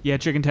 Yeah,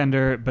 chicken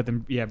tender, but then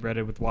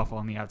breaded with waffle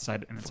on the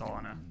outside, and it's all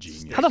on a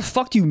Genius. How the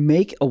fuck do you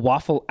make a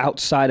waffle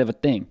outside of a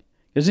thing?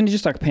 Isn't it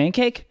just like a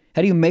pancake?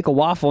 How do you make a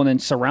waffle and then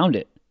surround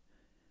it?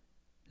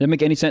 Does that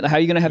make any sense? How are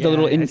you gonna have the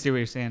little? I see what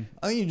you're saying.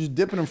 I think you just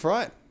dip it and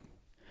fry it.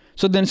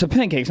 So then it's a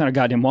pancake. It's not a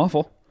goddamn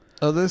waffle.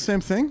 Are they the same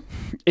thing?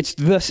 It's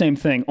the same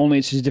thing, only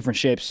it's just different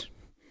shapes.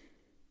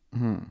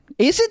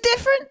 Is it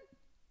different?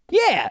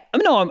 Yeah. I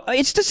mean, no,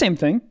 it's the same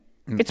thing.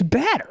 It's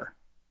batter.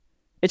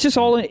 It's just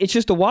it's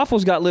just the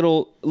waffle's got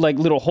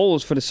little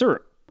holes for the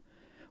syrup.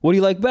 What do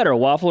you like better, a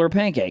waffle or a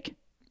pancake?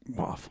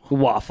 Waffle.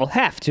 Waffle.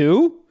 Have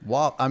to.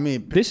 I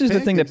mean, This is the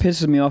thing that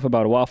pisses me off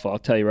about a waffle, I'll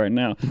tell you right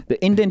now.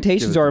 The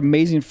indentations are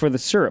amazing for the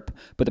syrup,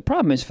 but the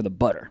problem is for the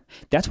butter.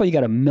 That's why you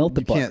got to melt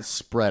the butter. You can't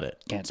spread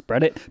it. Can't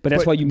spread it, but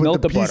that's why you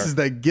melt the butter. The pieces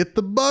that get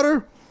the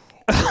butter.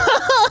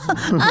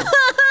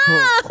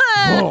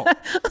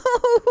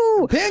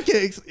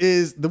 Pancakes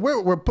is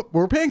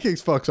where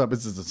pancakes fucks up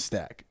is a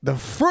stack. The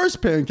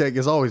first pancake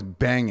is always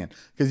banging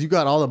because you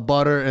got all the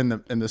butter and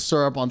the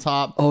syrup on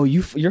top. Oh,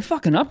 you're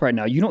fucking up right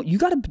now. You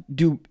got to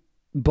do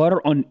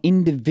butter on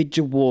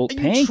individual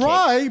pancakes. You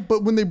try,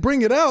 but when they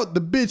bring it out,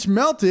 the bitch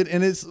melted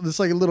and it's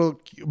like a little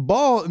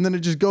ball, and then it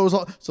just goes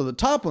all. So the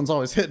top one's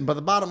always hitting, but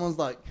the bottom one's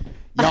like,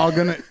 y'all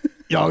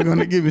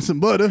gonna give me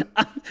some butter?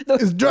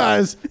 It's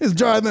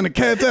drier than a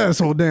cat's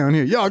asshole down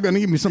here. Y'all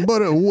gonna give me some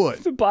butter or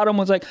what? The bottom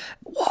one's like,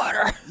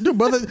 water. Dude,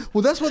 brother,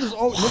 well, that's why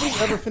nobody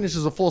ever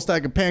finishes a full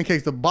stack of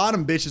pancakes. The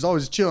bottom bitch is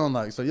always chilling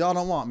like, so y'all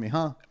don't want me,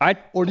 huh?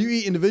 Or do you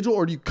eat individual,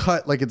 or do you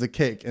cut like it's a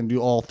cake and do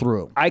all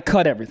through? I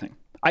cut everything.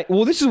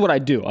 Well, this is what I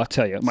do. I'll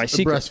tell you my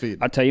secret. Breastfeed.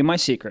 I'll tell you my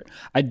secret.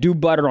 I do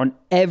butter on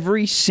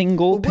every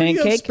single pancake.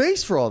 Where do you have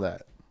space for all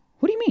that?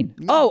 What do you mean?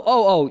 No.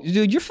 Oh,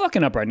 dude, you're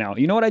fucking up right now.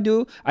 You know what I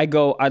do? I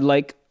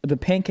like the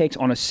pancakes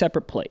on a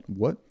separate plate.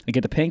 What? I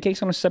get the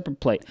pancakes on a separate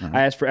plate.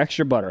 I ask for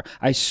extra butter.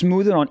 I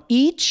smooth it on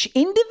each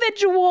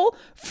individual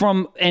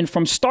from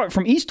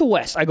east to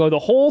west. I go the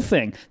whole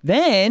thing.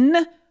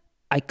 Then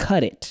I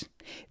cut it.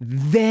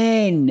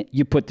 Then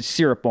you put the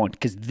syrup on,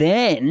 because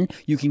then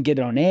you can get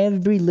it on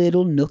every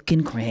little nook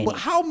and cranny. But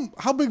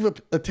how big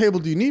of a table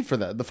do you need for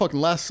that? The fucking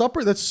Last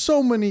Supper? That's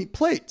so many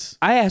plates.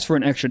 I asked for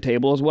an extra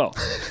table as well.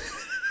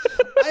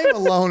 I am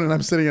alone and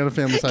I'm sitting at a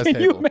family-sized table.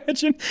 Can you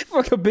imagine?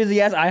 For a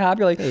busy ass IHOP,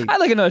 you're like, hey, I'd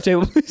like another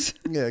table, please.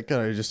 Yeah,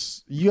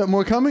 you got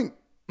more coming?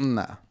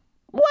 Nah.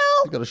 Well,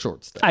 I got a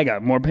short stack. I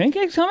got more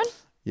pancakes coming.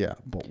 Yeah,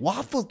 but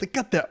waffles, they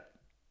got that.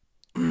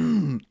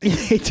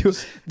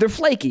 They're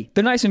flaky.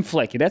 They're nice and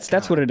flaky.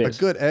 That's what it is. A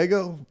good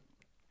Eggo.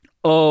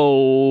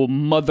 Oh,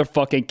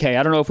 motherfucking K.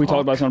 I don't know if we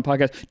talked about this on the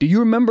podcast. Do you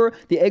remember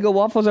the Eggo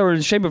waffles that were in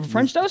the shape of a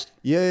French toast?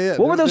 Yeah.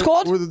 What were those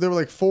called? They were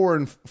like 4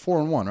 and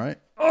 1, right?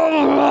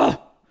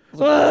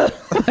 Oh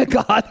my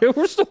God, they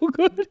were so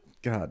good.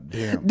 God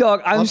damn.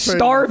 Dog, I'm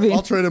starving.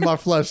 I'll trade in my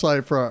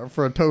flashlight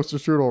for a toaster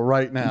strudel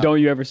right now. Don't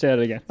you ever say it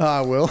again.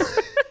 I will.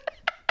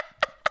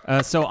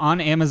 So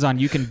on Amazon,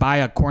 you can buy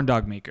a corn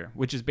dog maker,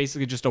 which is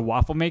basically just a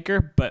waffle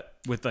maker, but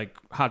with like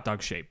hot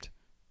dog shaped.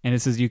 And it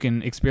says you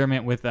can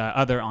experiment with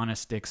other on a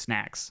stick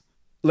snacks.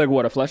 Like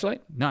what, a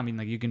flashlight? No, I mean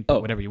like you can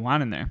put whatever you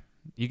want in there.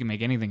 You can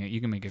make anything. You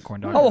can make a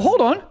corn dog. Oh,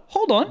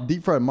 hold on.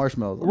 Deep fried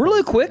marshmallows.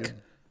 Really quick.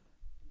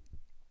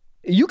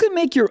 You can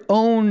make your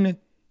own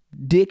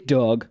dick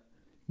dog.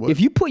 What?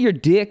 If you put your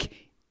dick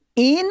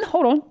in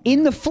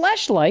the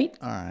flashlight.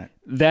 All right.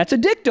 That's a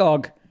dick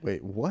dog.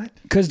 Wait, what?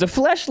 Because the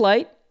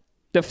flashlight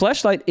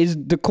is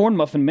the corn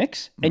muffin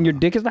mix, and your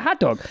dick is the hot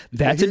dog.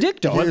 That's a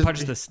dick dog. What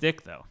part's the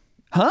stick, though?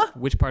 Huh?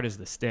 Which part is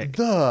the stick?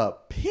 The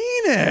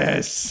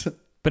penis.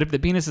 But if the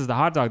penis is the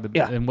hot dog,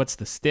 then what's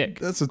the stick?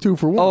 That's a 2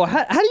 for 1. Oh,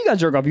 how do you guys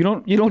jerk off? You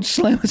don't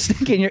slam a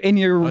stick in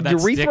your that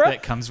urethra? Stick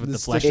that comes with the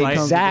flashlight.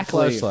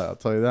 Exactly. I'll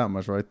tell you that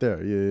much right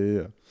there.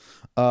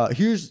 Yeah.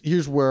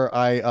 Here's where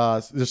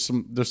there's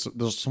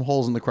some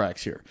holes in the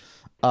cracks here.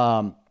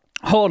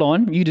 Hold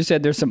on, you just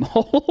said there's some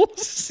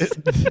holes.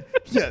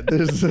 Yeah,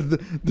 there's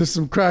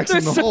some cracks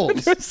in the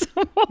holes. There's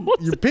some holes.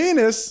 Your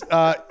penis.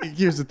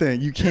 Here's the thing: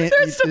 you can't.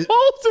 There's some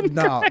holes in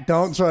the cracks.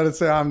 Don't try to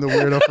say I'm the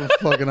weirdo for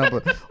fucking up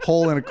a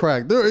hole in a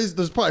crack.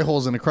 There's probably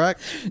holes in a crack.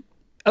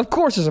 Of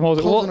course, there's some holes.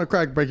 Holes in a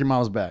crack, break your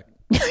mom's back.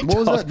 What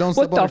was that? Don't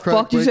step on a crack. What the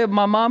fuck you said,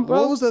 my mom, bro?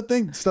 What was that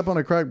thing? Step on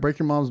a crack, break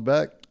your mom's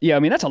back. Yeah, I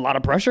mean that's a lot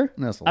of pressure.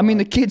 That's a I mean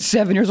lot. the kid's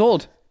 7 years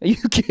old. Are you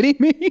kidding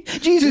me?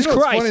 Jesus What's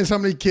Christ! funny is how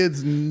many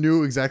kids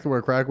knew exactly where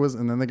a crack was,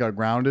 and then they got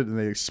grounded and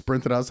they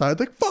sprinted outside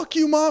like "fuck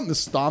you, mom," and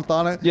stomped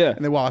on it. Yeah,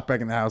 and they walked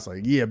back in the house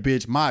like, "Yeah,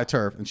 bitch, my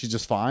turf," and she's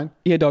just fine.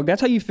 Yeah, dog. That's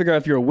how you figure out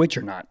if you're a witch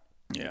or not.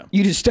 Yeah,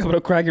 you just step on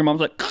a crack. Your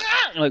mom's like,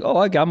 you're like, oh,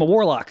 I'm a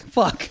warlock.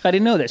 Fuck, I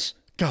didn't know this.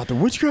 God, the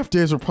witchcraft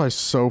days were probably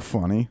so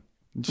funny.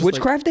 Just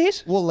witchcraft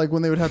days? Well, like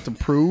when they would have to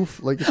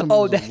prove like if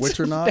somebody was a witch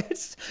or not.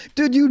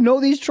 Dude, you know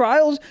these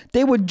trials?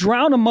 They would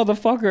drown a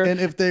motherfucker. And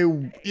if they,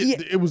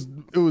 it was.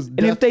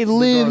 And if they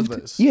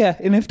lived,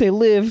 and if they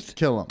lived,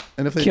 kill them.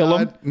 And if they kill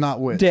died, them,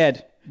 not witch.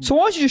 Dead. So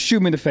why don't you just shoot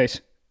me in the face?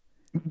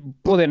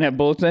 Well, they didn't have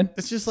bullets then.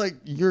 It's just like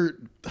you're.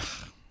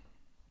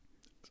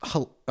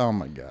 Oh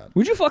my God.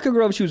 Would you fuck a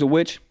girl if she was a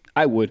witch?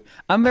 I would.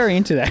 I'm very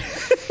into that.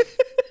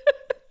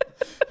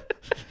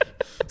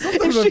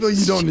 Sometimes I feel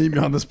you don't need me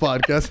on this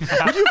podcast.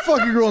 Would you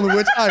fuck a girl in the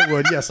witch? I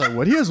would. Yes, I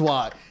would. Here's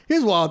why. You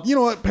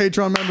know what,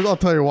 Patreon members? I'll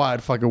tell you why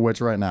I'd fuck a witch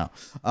right now.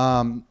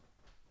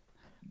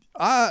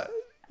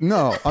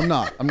 No, I'm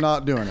not. I'm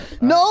not doing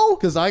it. No?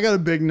 Because I got a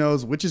big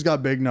nose. Witches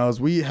got big nose.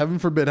 We, heaven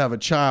forbid, have a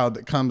child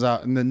that comes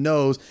out and the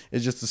nose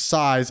is just the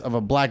size of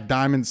a Black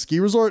Diamond ski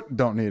resort.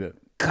 Don't need it.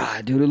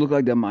 God, dude, it looked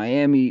like the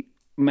Miami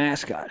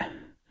mascot.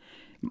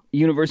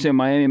 University of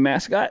Miami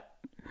mascot.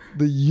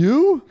 The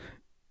U?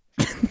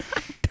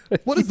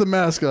 What is the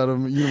mascot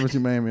of University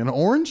of Miami? An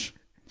orange?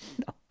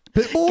 No.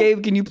 Pitbull?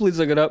 Gabe, can you please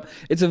look it up?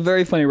 It's a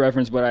very funny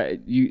reference,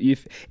 but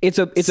it's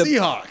a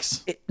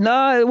Seahawks.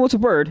 Well, it's a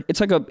bird. It's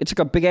like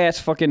a big ass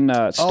fucking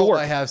stork. Oh,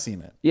 I have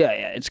seen it. Yeah.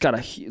 It's got a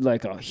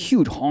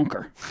huge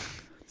honker.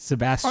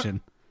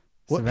 Sebastian.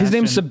 What? His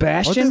name's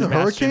Sebastian. Aren't they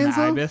the Hurricanes,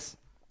 though? Ibis.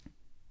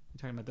 You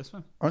talking about this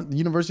one? Aren't the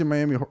University of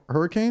Miami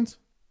Hurricanes?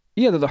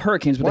 Yeah, they're the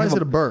Hurricanes. But Why they is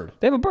have it a bird?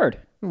 They have a bird.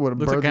 What a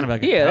Looks bird? like kind of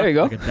like a Yeah, duck, there you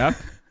go. Like a duck.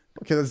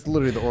 Okay, that's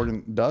literally the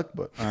Oregon duck,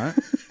 but all right.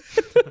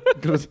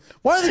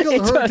 Why are they called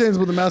the Hurricanes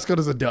when the mascot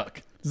is a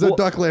duck? Does that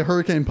duck lay a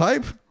hurricane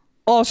pipe?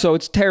 Also,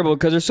 it's terrible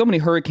because there's so many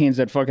hurricanes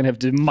that fucking have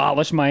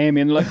demolished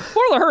Miami, and they're like,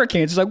 what are the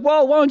hurricanes? It's like,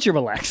 well, why don't you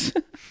relax?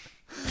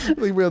 I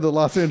think we have the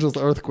Los Angeles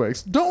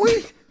Earthquakes, don't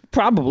we?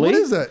 Probably. What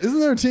is that? Isn't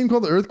there a team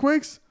called the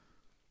Earthquakes?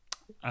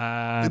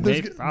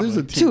 Maybe, There's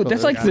a team Dude, called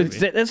that's the like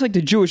Earthquakes.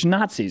 the Jewish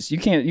Nazis. You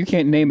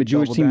can't name a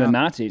Jewish Double team the down.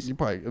 Nazis. You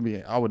probably. I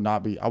mean,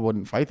 I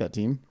wouldn't fight that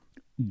team.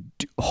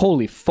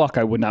 Holy fuck,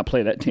 I would not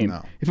play that team.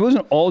 No. If it was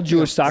an all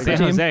Jewish soccer San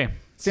team. Jose.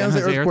 San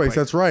Jose Earthquakes.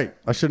 That's right.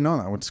 I should have known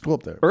that. I went to school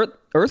up there.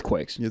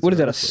 Earthquakes. Yeah, it's What is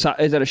an that?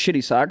 Is that a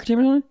shitty soccer team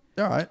or something?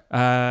 All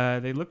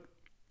right. They look.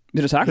 Is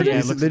it a soccer Yeah, team?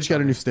 it looks They just got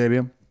a new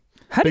stadium.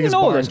 How do you Biggest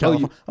know bar in this? Oh,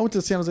 California. I went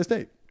to San Jose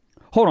State.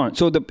 hold on.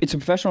 So it's a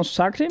professional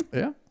soccer team,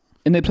 Yeah.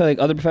 and they play like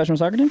other professional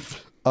soccer teams.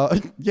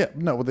 Yeah.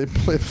 No, well, they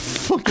play the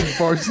fucking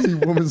varsity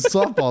women's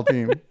softball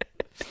team.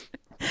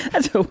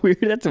 That's a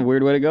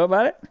weird way to go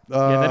about it.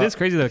 Yeah, that is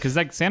crazy though, because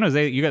like San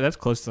Jose, that's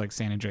close to like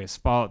San Andreas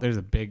Fault. There's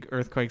a big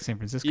earthquake. San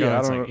Francisco. Yeah,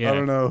 it's I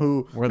don't know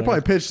who. Where They they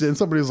probably go. pitched it, and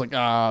somebody was like,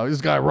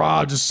 this guy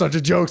Rod is such a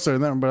jokester.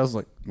 And then, but I was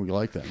like, we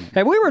like that,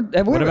 man.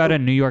 What about a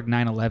New York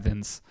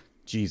 911s?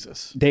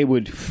 Jesus. They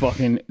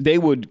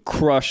would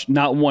crush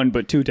not one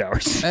but two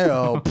towers.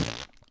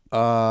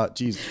 Ayo.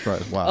 Jesus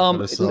Christ. Wow.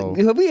 That is so.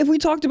 Have we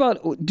talked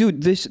about,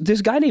 dude, this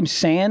guy named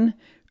San?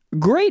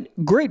 Great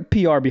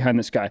PR behind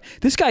this guy.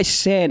 This guy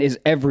San is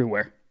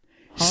everywhere.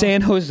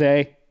 San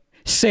Jose,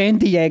 San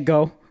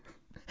Diego,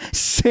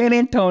 San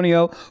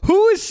Antonio.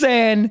 Who is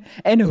San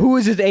and who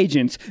is his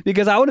agents?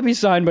 Because I want to be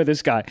signed by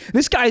this guy.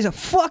 This guy's a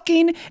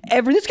fucking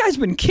This guy's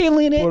been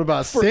killing it. What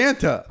about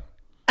Santa?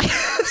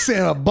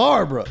 Santa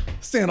Barbara,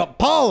 Santa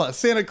Paula,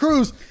 Santa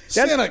Cruz,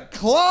 Santa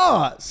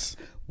Claus.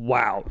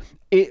 Wow.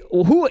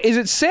 Who is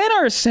it?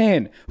 Santa or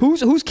San?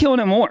 Who's killing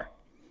it more?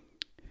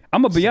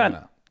 I'm gonna be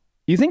honest.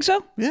 You think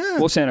so? Yeah.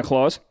 Well, Santa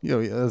Claus. Yo,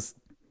 yeah, that's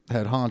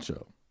head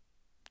honcho.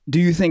 Do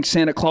you think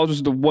Santa Claus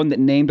was the one that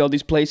named all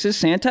these places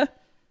Santa?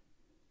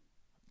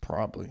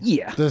 Probably.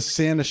 Yeah. Does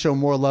Santa show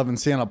more love in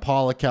Santa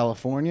Paula,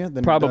 California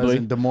than he Probably. does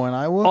in Des Moines,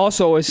 Iowa?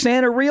 Also, is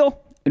Santa real?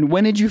 And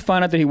when did you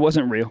find out that he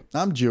wasn't real?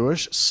 I'm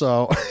Jewish,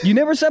 so You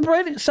never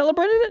celebrated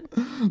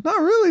it? not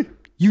really.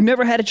 You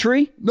never had a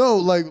tree? No,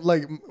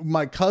 like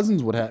my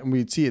cousins would have, and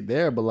we'd see it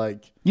there, but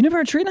like You never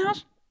had a tree in the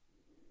house?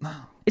 No.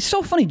 It's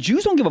so funny.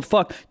 Jews don't give a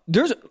fuck.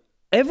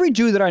 Every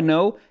Jew that I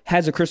know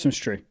has a Christmas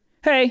tree.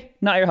 Hey,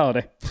 not your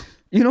holiday.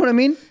 You know what I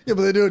mean? yeah,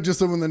 but they do it just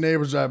so when the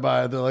neighbors drive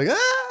by, they're like,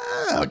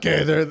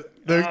 okay,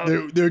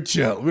 they're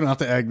chill. We don't have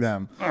to egg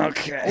them.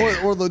 Okay.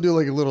 Or they'll do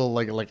like a little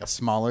like a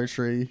smaller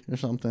tree or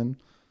something.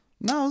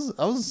 No,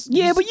 I was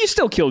Yeah, but you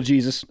still killed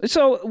Jesus.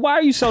 So why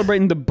are you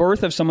celebrating the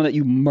birth of someone that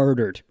you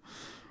murdered?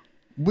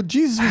 But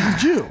Jesus was a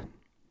Jew.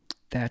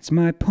 That's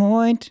my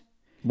point.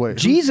 Wait,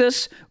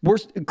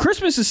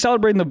 Christmas is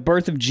celebrating the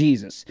birth of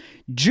Jesus.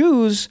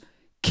 Jews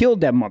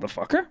killed that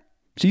motherfucker.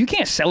 So you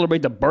can't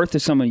celebrate the birth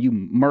of someone you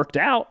murked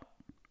out.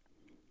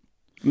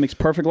 It makes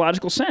perfect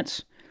logical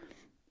sense.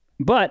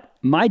 But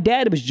my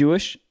dad was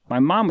Jewish. My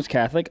mom was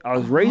Catholic. I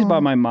was raised by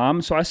my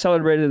mom, so I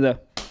celebrated the...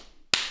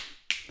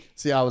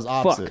 See, I was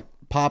opposite. Fuck.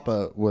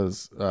 Papa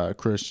was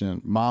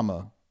Christian.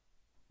 Mama,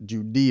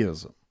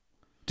 Judaism.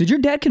 Did your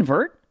dad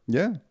convert?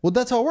 Yeah. Well,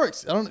 that's how it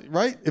works.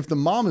 Right? If the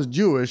mom is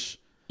Jewish,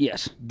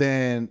 Yes.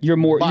 then You're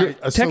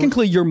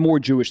technically you're more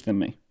Jewish than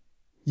me.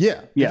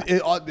 Yeah. Yeah.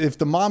 If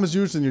the mom is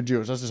Jewish, then you're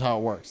Jewish. That's just how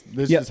it works.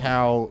 This is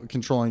how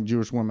controlling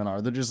Jewish women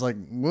are. They're just like,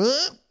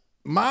 what?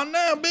 Mom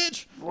now,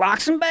 bitch.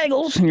 Lox and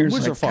bagels. And you're just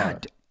Which like, are fire.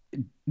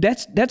 God.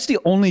 That's the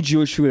only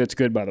Jewish food that's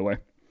good, by the way.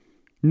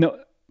 No,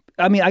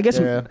 I mean, I guess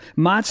Yeah.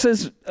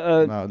 matzahs,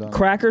 don't.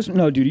 crackers.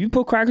 No, dude, you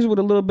put crackers with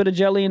a little bit of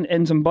jelly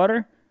and some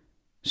butter.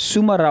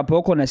 Suma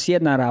rapoko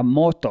nasiedna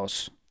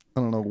motos.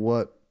 I don't know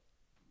what.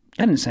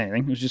 I didn't say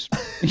anything. It was just,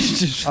 it's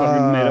just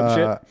fucking made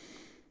up shit.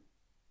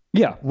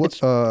 Yeah,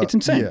 it's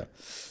insane. Yeah.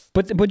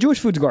 But Jewish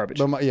food's garbage.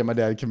 But my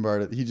dad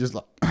converted. He just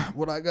like,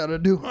 what I gotta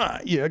do?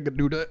 Yeah, I could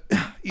do that.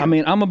 I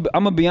mean, I'm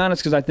gonna be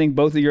honest because I think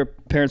both of your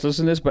parents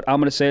listen to this, but I'm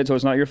gonna say it so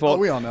it's not your fault.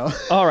 Oh, we all know.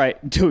 All right,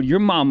 dude, your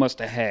mom must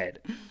have had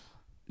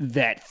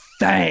that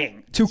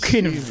thing to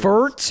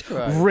convert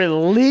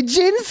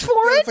religions for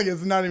It's it. like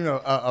it's not even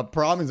a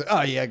problem. It's like,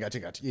 oh yeah, I got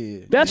you.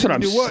 Yeah. That's You what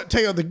I'm do s- what?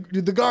 Take out the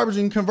garbage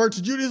and convert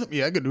to Judaism?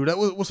 Yeah, I could do that.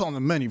 What's on the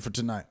menu for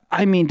tonight?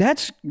 I mean,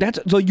 that's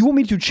so you want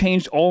me to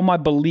change all my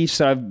beliefs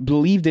that I've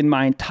believed in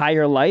my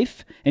entire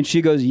life? And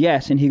she goes,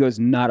 yes, and he goes,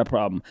 not a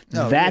problem.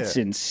 Oh, That's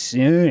yeah.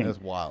 insane. That's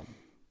wild.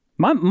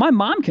 My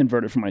mom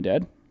converted from my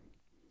dad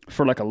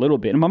for like a little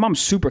bit, and my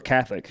mom's super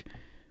Catholic,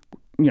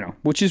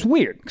 which is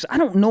weird because I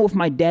don't know if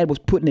my dad was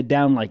putting it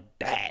down like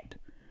that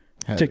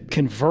to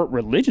convert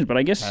religions, but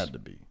I guess Had to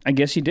be. I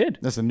guess he did.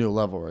 That's a new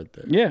level right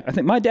there. Yeah, I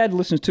think my dad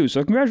listens too.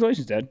 So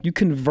congratulations, Dad. You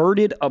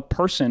converted a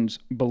person's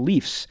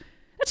beliefs.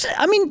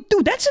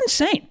 Dude, that's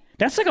insane.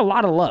 That's like a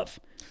lot of love.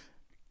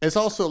 It's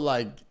also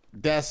like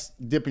that's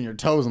dipping your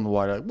toes in the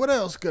water. Like, what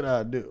else could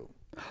I do?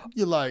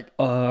 You're like,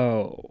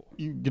 Oh.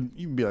 you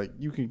can be like,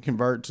 you can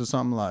convert to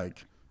something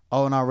like,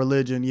 oh, in our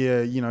religion,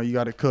 yeah, you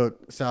got to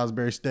cook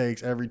Salisbury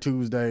steaks every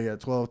Tuesday at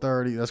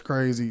 12:30. That's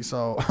crazy.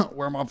 So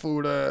where my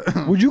food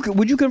at? Would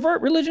you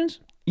convert religions?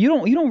 You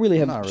don't really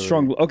have Not really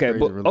strong. Okay, crazy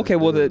but religious okay.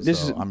 Well, dude, this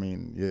so, is. I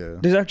mean, yeah.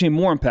 This is actually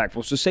more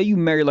impactful. So say you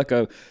marry like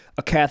a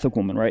Catholic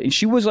woman, right? And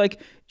she was like,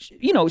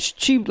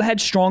 she had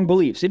strong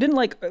beliefs. It didn't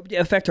like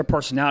affect her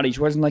personality. She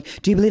wasn't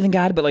like, do you believe in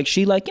God? But like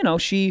she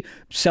she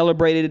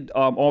celebrated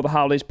all the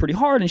holidays pretty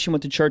hard, and she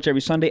went to church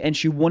every Sunday, and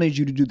she wanted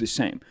you to do the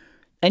same.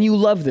 And you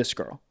love this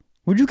girl.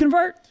 Would you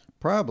convert?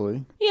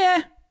 Probably.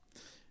 Yeah.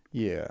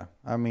 Yeah.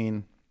 I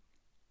mean,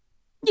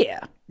 Yeah.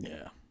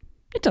 yeah.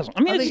 It doesn't.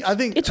 I mean, I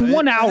think it's it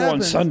 1 hour on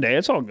happens. Sunday.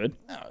 It's all good.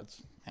 No,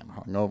 I'm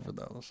hungover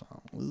though. So.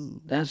 Ooh.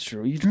 That's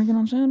true. You drinking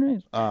on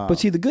Sundays? But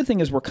see, the good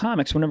thing is we're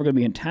comics. We're never going to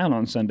be in town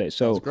on Sunday.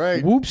 So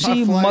Great.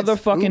 whoopsie My flights-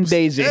 motherfucking oops.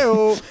 daisy.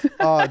 Ew. Dude,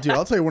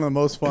 I'll tell you one of the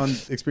most fun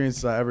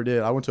experiences I ever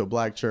did. I went to a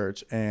black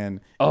church, and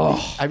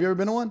have you ever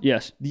been to one?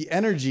 Yes. The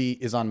energy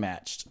is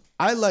unmatched.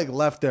 I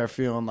left there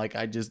feeling like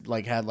I just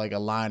had like a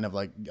line of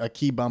like a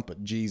key bump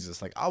with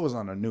Jesus. Like I was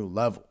on a new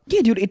level.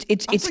 Yeah, dude.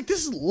 It's I was like,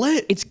 this is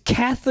lit. it's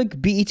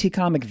Catholic BET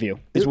comic view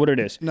is what it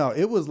is. No,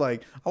 it was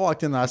like I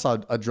walked in and I saw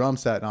a drum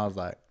set and I was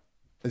like,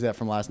 is that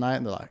from last night?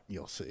 And they're like,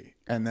 you'll see.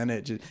 And then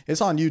it's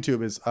on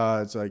YouTube. It's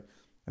like,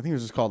 I think it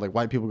was just called like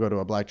White People Go to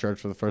a Black Church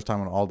for the First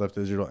Time on All Left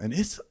Digital. And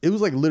it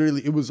was like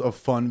literally, it was a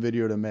fun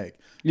video to make.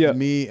 Yeah.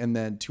 Me and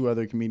then 2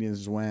 other comedians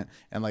just went,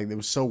 and like it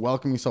was so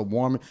welcoming, so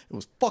warm. It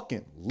was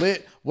fucking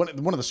lit. One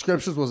of the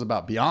scriptures was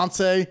about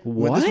Beyonce.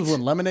 This was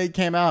when Lemonade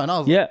came out, and I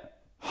was like, Yeah.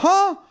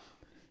 huh?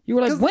 You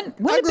were like, 'Cause when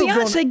I did grew up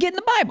Beyonce going- get in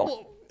the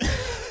Bible?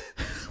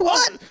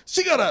 What?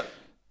 She got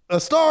a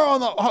star on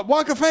the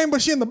Walk of Fame,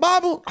 but she in the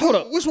Bible? Hold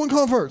up. Which one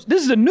come first?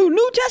 This is a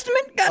New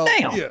Testament?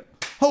 Goddamn. Yeah.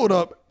 Hold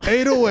up.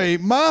 808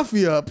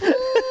 Mafia.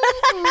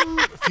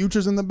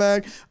 Futures in the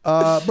bag.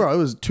 Bro, it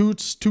was two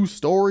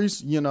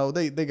stories.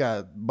 They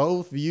got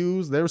both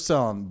views. They were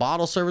selling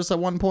bottle service at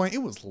one point. It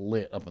was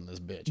lit up in this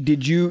bitch.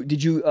 Did you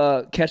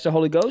catch the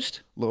Holy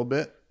Ghost? A little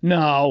bit.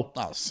 No.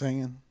 I was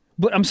singing.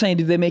 But I'm saying,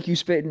 did they make you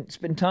spit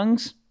in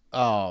tongues?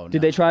 Oh,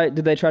 Did they try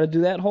to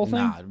do that whole thing?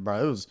 Nah,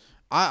 bro. It was.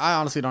 I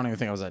honestly don't even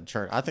think I was at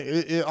church. I think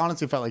it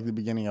honestly felt like the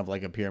beginning of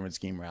like a pyramid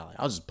scheme rally.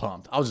 I was just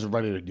pumped. I was just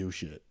ready to do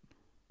shit.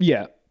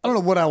 Yeah. I don't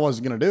know what I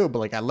was gonna do, but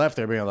like I left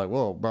there being like,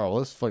 "Whoa, bro,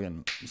 let's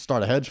fucking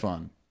start a hedge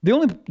fund." The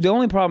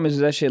only problem is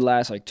that shit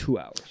lasts like 2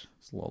 hours.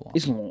 It's a little long.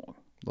 It's long.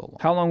 A little long.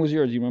 How long was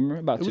yours? Do you remember?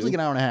 About It 2. was like an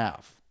hour and a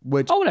half.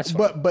 Which That's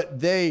fine. but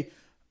they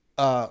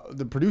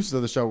the producers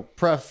of the show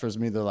prefaced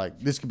me. They're like,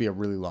 "This could be a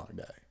really long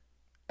day,"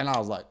 and I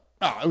was like,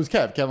 "Oh, it was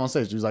Kev on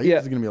stage. He was like, Yeah.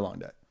 this is gonna be a long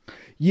day."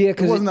 Yeah,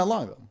 It wasn't that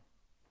long though.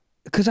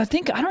 Because I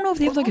don't know if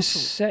they have like a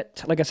set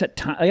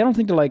time. I don't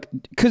think they're like,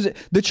 because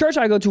the church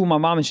I go to with my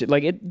mom and shit,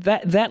 like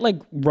that like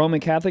Roman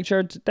Catholic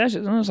church, that's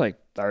just, it was like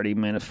 30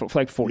 minutes, for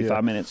like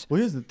 45 minutes. Well,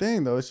 here's the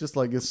thing though. It's just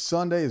like it's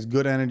Sunday, it's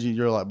good energy.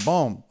 You're like,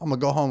 boom, I'm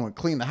gonna go home and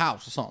clean the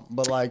house or something.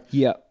 But like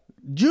Yeah.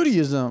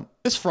 Judaism,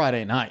 it's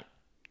Friday night.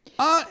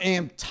 I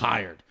am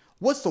tired.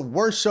 What's the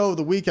worst show of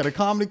the week at a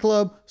comedy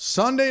club?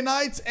 Sunday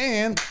nights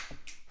and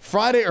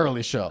Friday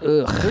early show.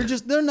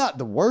 They're not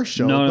the worst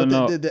show, No, but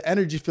no. the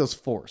energy feels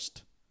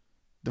forced.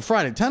 The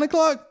Friday 10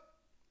 o'clock,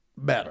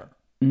 better.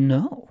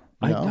 No,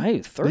 No? I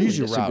thoroughly They're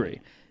usually disagree.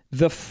 rowdy.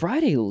 The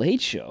Friday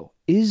late show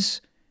is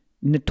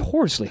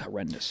notoriously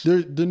horrendous.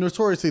 They're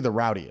notoriously the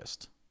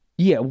rowdiest.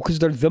 Yeah, because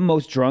they're the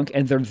most drunk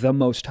and they're the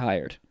most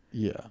tired.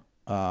 Yeah.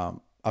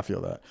 I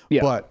feel that.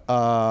 Yeah. But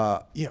I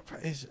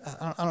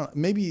don't know.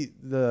 Maybe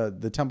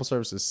the temple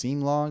services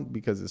seem long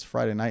because it's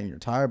Friday night and you're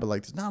tired, but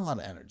like there's not a lot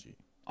of energy.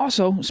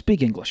 Also,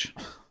 speak English.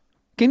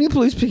 Can you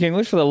please speak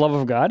English for the love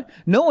of God?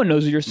 No one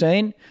knows what you're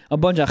saying. A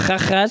bunch of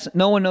chachas.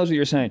 No one knows what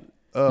you're saying.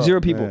 Zero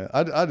people. Man.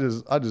 I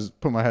just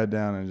put my head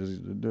down and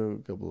just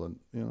do a couple of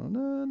na,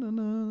 na,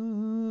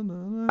 na,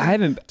 na. I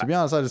haven't. To be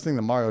honest, I just think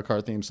the Mario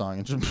Kart theme song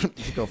and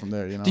just go from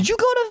there. Did you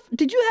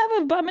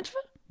have a bar mitzvah?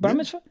 Bar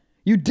mitzvah?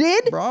 You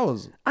did? Bro,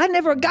 I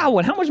never got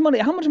one. How much money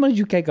did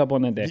you cake up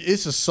on that day?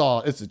 it's a saw.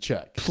 It's a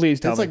check. Please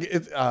tell me. It's like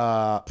it's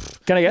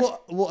Can I guess?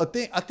 Well,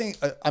 I think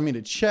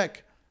a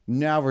check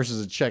now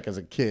versus a check as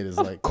a kid is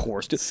like,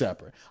 course, dude.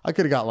 separate. I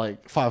could have got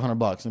like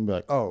 $500 and be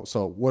like, oh,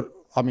 so what?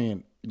 I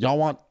mean, y'all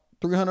want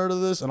 300 of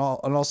this, and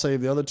I'll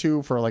save the other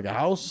 2 for like a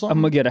house. Or something.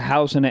 I'm gonna get a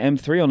house and an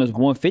M3 on this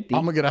 150.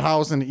 I'm gonna get a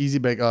house and an easy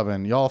bake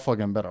oven. Y'all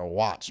fucking better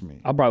watch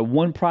me. I'll buy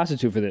one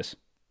prostitute for this.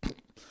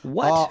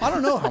 What? I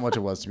don't know how much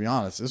it was, to be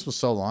honest. This was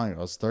so long ago.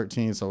 I was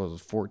 13, so it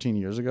was 14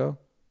 years ago.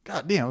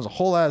 God damn, it was a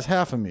whole ass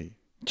half of me.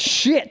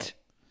 Shit.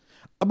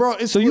 Bro,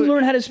 it's So you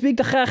learned how to speak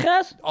the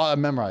chachas? Oh, I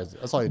memorized it.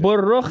 That's all you do.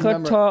 Baruch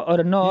atah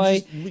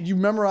Adonai. You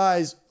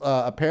memorize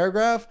a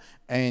paragraph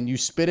and you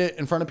spit it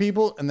in front of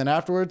people, and then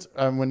afterwards,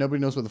 when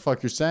nobody knows what the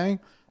fuck you're saying,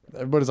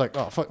 everybody's like,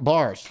 "Oh, fuck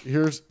bars.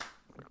 Here's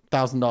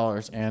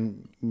 $1,000,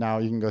 and now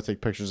you can go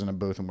take pictures in a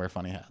booth and wear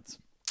funny hats."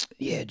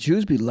 Yeah,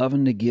 Jews be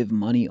loving to give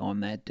money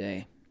on that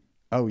day.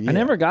 Oh yeah, I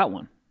never got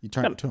one. You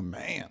turned into a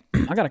man.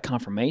 I got a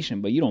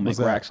confirmation, but you don't make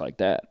that? racks like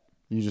that.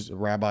 A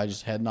rabbi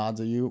just head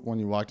nods at you when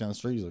you walk down the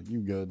street. He's like, "You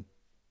good?"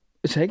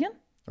 Say again?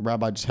 A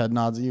rabbi just head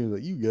nods at you. He's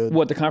like, "You good?"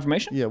 What, the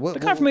confirmation? Yeah, the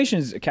confirmation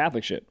is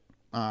Catholic shit.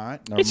 All right,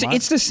 never mind.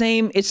 It's the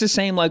same. It's the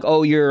same. Like,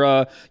 oh, you're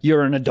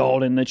an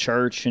adult in the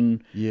church,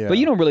 and Yeah. but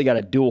you don't really got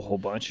to do a whole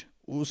bunch.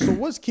 So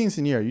what's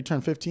quinceañera? You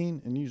turn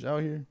 15 and you're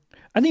out here?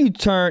 I think you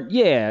turn.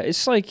 Yeah,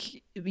 it's like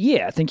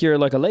I think you're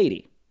like a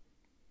lady.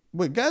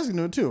 Wait, guys can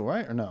do it too,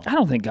 right? Or no? I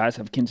don't think guys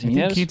have I think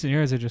quinceañeras,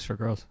 quinceañeras are just for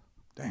girls.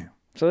 Damn.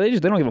 so they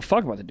don't give a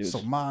fuck about the dudes.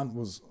 So mine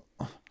was,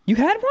 You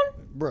had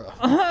one?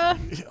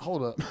 bruh.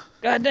 Hold up.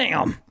 God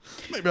damn.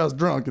 Maybe I was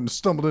drunk and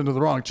stumbled into the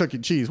wrong Chuck E.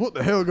 Cheese. What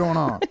the hell going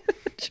on?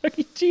 Chuck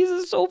E. Cheese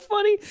is so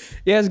funny.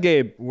 Yes,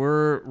 Gabe.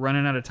 We're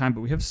running out of time,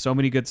 but we have so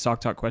many good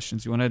Sock Talk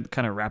questions. You want to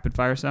kind of rapid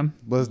fire some?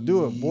 Let's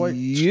do it, boy.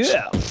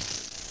 Yeah.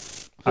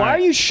 Why are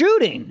you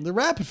shooting? The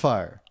rapid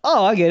fire.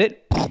 Oh, I get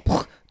it.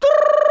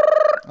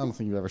 I don't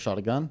think you've ever shot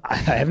a gun. I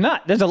have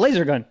not. There's a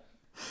laser gun.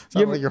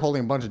 Sounds like you're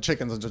holding a bunch of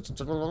chickens and just.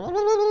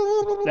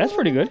 That's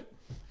pretty good.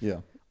 Yeah.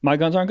 My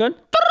guns aren't good.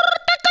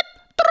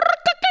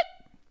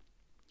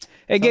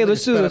 Hey, Gabe,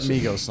 let's do this.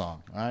 Migos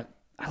song, all right?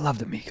 I love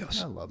the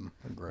Migos. I love them.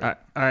 They're great. All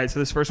right, so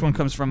this first one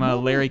comes from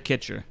Larry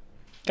Kitcher.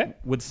 Okay.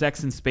 Would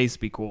sex in space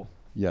be cool?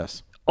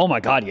 Yes. Oh my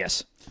God,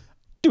 yes.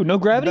 Dude, no The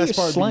gravity. You're best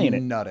part slaying would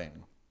it. be nutting.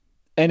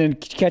 And then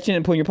catching it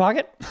and putting in your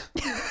pocket.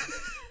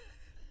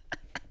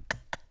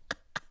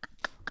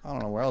 I don't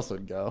know where else it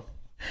would go.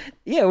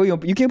 Yeah, well,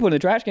 you can't put it in the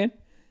trash can.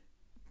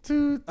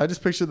 Dude, I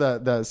just picture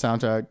that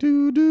soundtrack.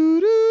 Do do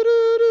do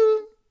do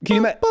do. Can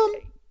you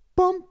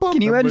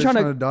Can you imagine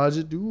trying to dodge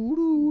it? Do,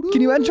 do, do.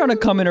 Can you imagine trying to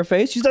come in her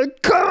face? She's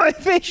like, come in my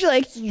face. She's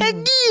like, heck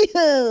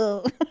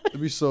you. It'd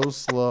be so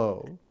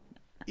slow.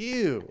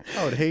 Ew.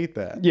 I would hate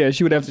that. Yeah,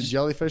 she would have to.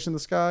 Jellyfish in the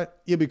sky.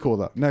 It'd be cool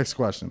though. Next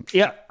question.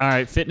 Yeah. All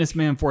right,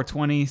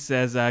 Fitnessman420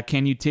 says,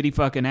 can you titty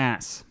fuck an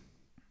ass?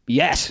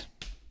 Yes.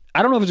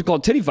 I don't know if it's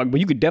called titty fuck, but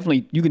you could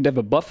definitely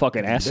butt fuck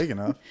an ass. Big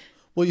enough.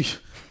 Well,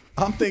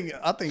 I think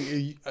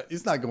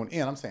it's not going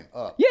in. I'm saying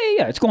up.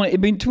 Yeah. It's going in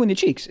between the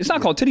cheeks. It's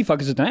not called titty fuck.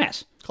 It's just an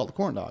ass. It's called the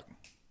corn dog.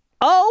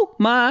 Oh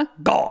my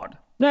God.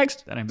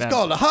 Next. That ain't bad. It's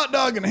called a hot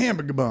dog and a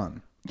hamburger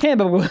bun.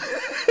 Hamburger.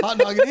 Hot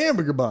dog and a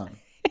hamburger bun.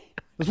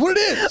 That's what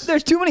it is.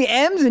 There's too many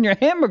M's in your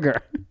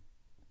hamburger.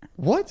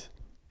 What?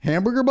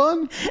 Hamburger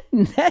bun?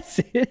 That's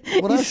it.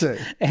 What'd I say?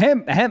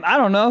 I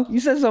don't know.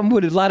 You said something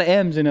with a lot of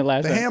M's in it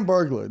last The time.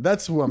 Hamburglar.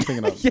 That's who I'm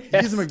thinking of. Yes.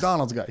 He's a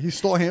McDonald's guy. He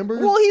stole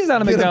hamburgers. Well, he's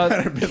not a Get McDonald's.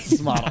 better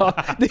business model.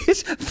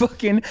 This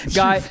fucking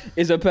guy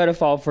is a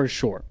pedophile for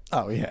sure.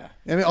 Oh yeah.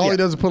 And all he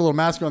does is put a little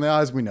mask on the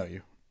eyes. We know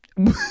you.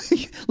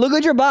 Look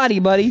at your body,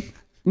 buddy.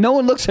 No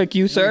one looks like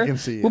you, sir. can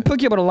see you. We'll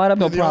pick you up at a lineup,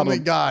 no The problem. only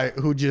guy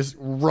who just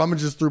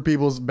rummages through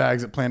people's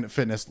bags at Planet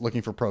Fitness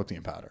looking for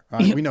protein powder. All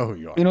right? We know who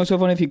you are. You know what's so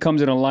funny? If he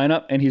comes in a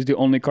lineup and he's the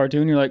only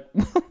cartoon, you're like,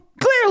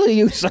 clearly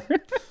you, sir.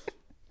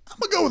 I'm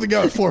gonna go with the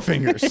guy with 4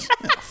 fingers.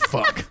 Oh,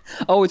 fuck.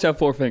 Always have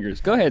 4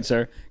 fingers. Go ahead,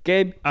 sir.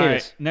 Gabe, All hit right,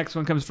 us. next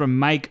one comes from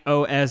Mike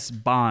O.S.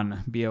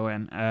 Bon,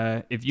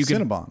 B-O-N. If you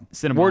could,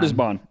 Cinnabon. Word is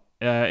bond.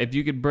 If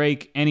you could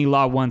break any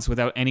law once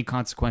without any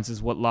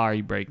consequences, what law are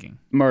you breaking?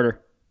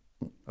 Murder.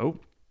 Oh.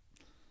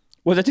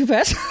 Was that too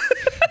fast?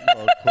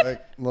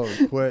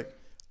 Load quick.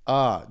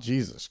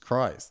 Jesus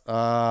Christ.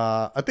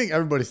 I think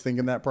everybody's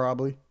thinking that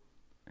probably.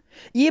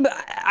 Yeah, but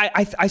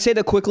I say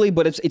that quickly,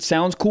 but it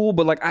sounds cool,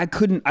 but like I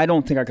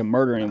don't think I could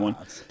murder anyone.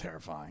 That's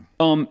terrifying.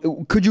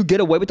 Could you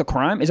get away with the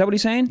crime? Is that what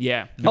he's saying?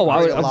 Yeah. Oh, I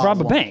would Break a law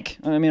rob a law. bank.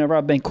 I mean, I'd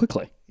rob a bank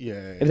quickly. Yeah.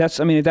 If that's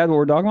what we're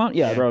talking about,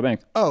 yeah, I'd rob a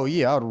bank. Oh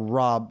yeah,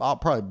 I'll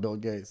probably Bill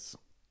Gates.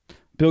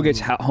 Bill Gates'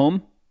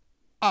 home?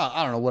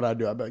 I don't know what I'd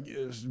do. I bet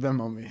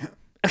Venmo me.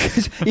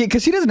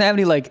 Because he doesn't have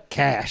any like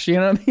cash, you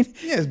know what I mean?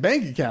 Yeah, his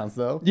bank accounts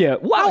though. Yeah.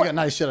 Wow. I got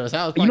nice shit at his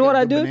house. You know what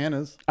I'd do?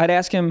 Bananas. I'd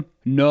ask him,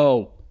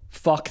 no,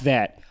 fuck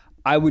that.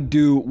 I would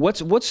do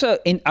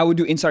I would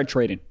do inside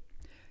trading,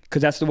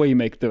 because that's the way you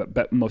make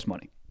the most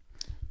money.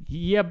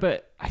 Yeah,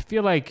 but I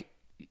feel like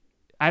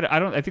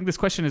I think this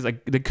question is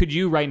like, could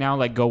you right now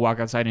like go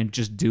walk outside and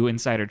just do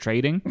insider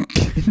trading?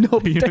 No,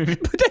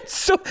 but that's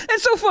so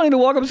funny to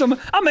walk up to someone.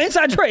 I'm an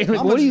inside trader.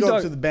 Like, I'm what are gonna you go up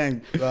talking? to the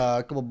bank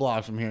a couple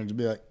blocks from here and just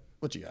be like,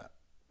 "What you got?"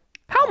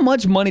 How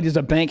much money does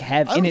a bank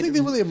have I in don't it? think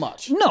they really have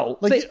much. No,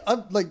 like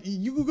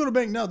you can go to a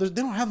bank now. They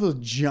don't have those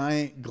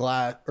giant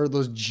glass or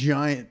those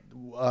giant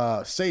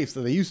safes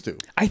that they used to.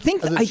 I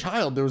think As a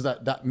child, there was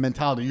that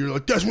mentality. You're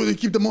like, that's where they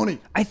keep the money.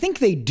 I think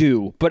they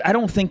do, but I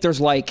don't think there's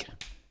like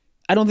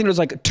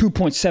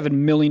 $2.7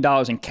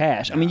 million in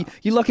cash. I mean,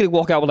 you're lucky to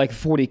walk out with like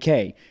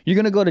 $40K. You're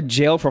gonna go to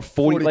jail for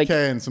 40 like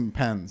and some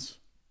pens.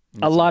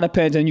 A lot of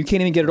pens, and you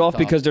can't even get it off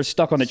because they're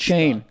stuck on a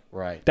chain.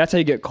 Right. That's how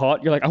you get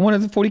caught. You're like, I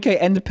wanted the 40K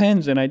and the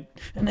pens, and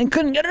then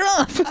couldn't get it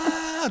off.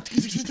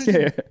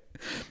 Yeah.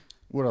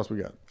 What else we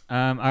got?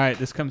 All right,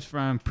 this comes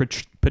from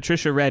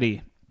Patricia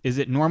Reddy. Is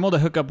it normal to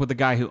hook up with a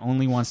guy who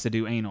only wants to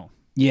do anal?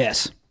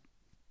 Yes.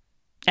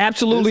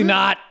 Absolutely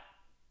not.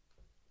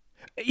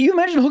 You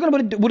imagine hooking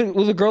up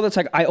with a girl that's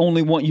like, I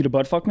only want you to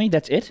butt fuck me?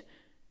 That's it?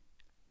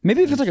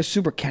 Maybe if it's like a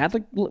super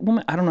Catholic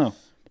woman, I don't know.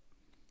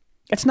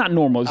 It's not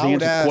normal is the I would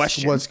answer to ask the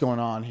question. what's going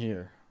on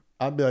here.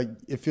 I'd be like,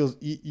 it feels,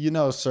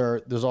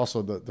 sir, there's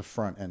also the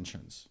front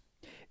entrance.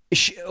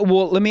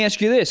 Well, let me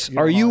ask you this.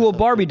 Are you a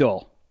Barbie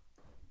doll?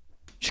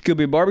 She could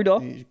be a Barbie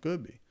doll? She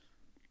could be.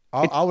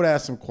 I would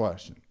ask some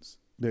questions.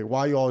 Like,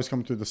 why you always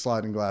come through the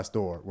sliding glass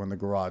door when the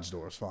garage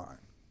door is fine?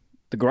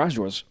 The garage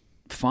door is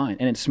fine,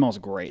 and it smells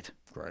great.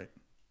 Great.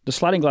 The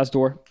sliding glass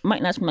door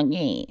might not smell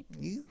great.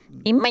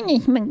 It might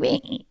not smell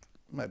great.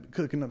 Might be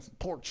cooking up some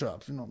pork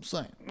chops, you know what I'm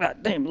saying? God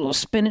damn, a little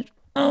spinach.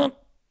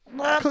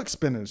 Cooked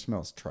spinach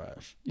smells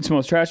trash. It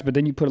smells trash, but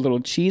then you put a little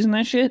cheese in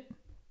that shit.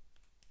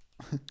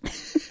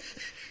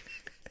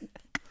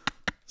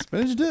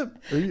 Spinach dip?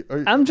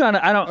 I'm trying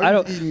to. I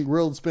don't. Eating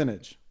grilled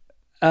spinach.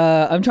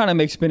 I'm trying to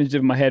make spinach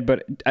dip in my head,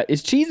 but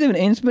is cheese even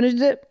in spinach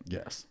dip?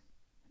 Yes.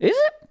 Is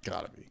it?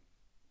 Gotta be.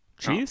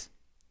 Cheese?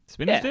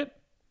 Spinach dip?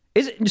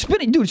 Is it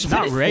spinach? Dude,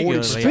 Not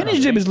regularly.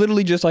 Spinach dip is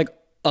literally just like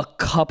a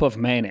cup of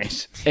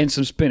mayonnaise and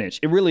some spinach.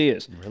 It really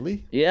is.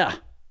 Really? Yeah.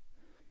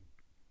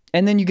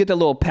 And then you get the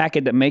little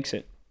packet that makes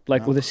it,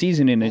 like with a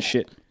seasoning and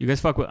shit. You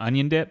guys fuck with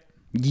onion dip?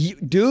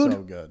 Dude,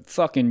 So good.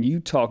 fucking you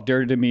talk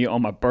dirty to me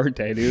on my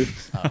birthday, dude.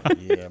 Oh,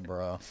 yeah,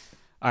 bro. All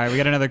right, we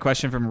got another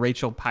question from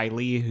Rachel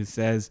Piley who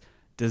says,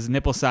 does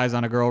nipple size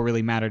on a girl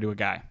really matter to a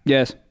guy?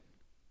 Yes.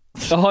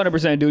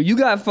 100%, dude. You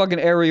got fucking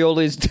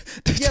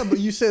areolas. Yeah, but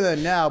you say that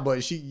now,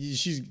 but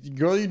she's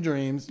girl of your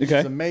dreams. Okay.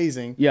 She's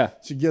amazing. Yeah.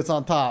 She gets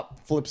on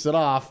top, flips it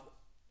off,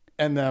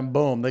 and then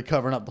boom, they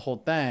covering up the whole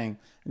thing.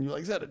 And you're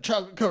like, is that a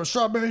chocolate covered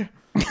strawberry?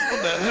 What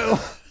the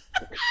hell?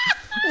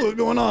 What's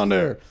going on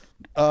there?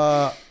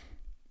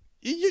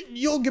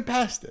 You'll get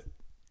past it.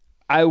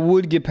 I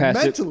would get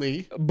past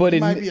Mentally, but you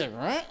it might be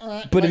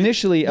like, but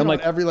initially, I'm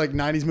like, every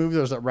 90s movie,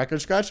 there's that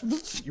record scratch.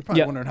 You're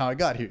probably wondering how I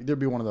got here. There'd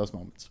be one of those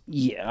moments.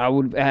 yeah, I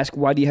would ask,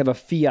 why do you have a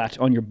Fiat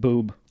on your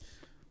boob?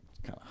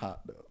 Kind of hot,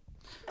 though.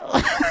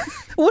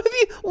 What if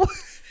you?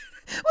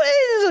 What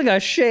is like a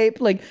shape?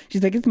 Like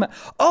she's like, it's my.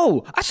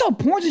 Oh, I saw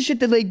porns and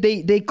shit that like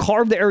they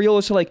carve the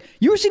areolas. So like,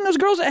 you ever seen those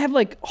girls that have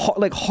like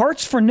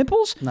hearts for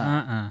nipples?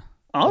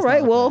 All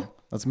right, well.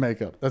 That's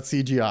makeup. That's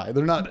CGI.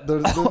 They're not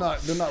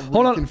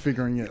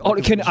reconfiguring it. Oh,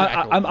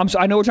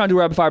 I know we're trying to do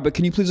rapid fire, but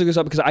can you please look this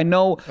up because I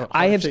know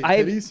I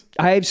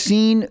have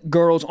seen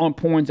girls on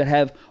porns that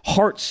have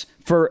hearts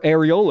for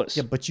areolas.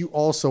 Yeah, but you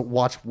also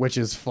watch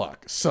witches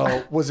fuck.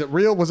 So was it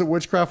real? Was it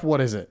witchcraft?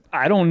 What is it?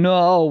 I don't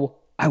know.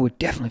 I would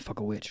definitely fuck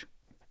a witch.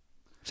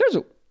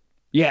 Seriously.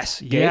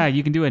 Yes. Yeah,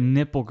 you can do a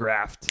nipple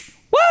graft.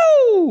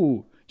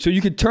 Woo! So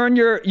you could turn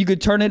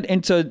it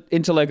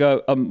into like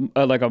a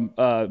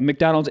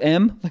McDonald's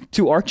M, like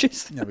two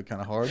arches. That'd be kind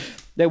of hard.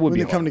 That would when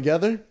be they come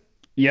together.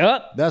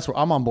 Yep. That's where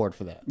I'm on board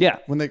for that. Yeah.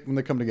 When they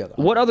come together.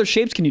 What other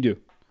shapes can you do,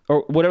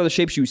 or what other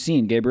shapes you've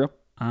seen, Gabriel?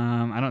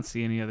 I don't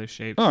see any other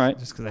shapes. All right.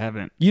 Just because I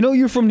haven't. You know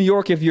you're from New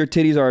York if your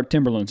titties are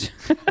Timberlands.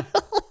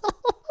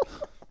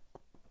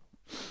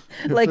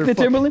 like the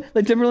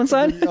Timberland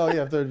sign. Oh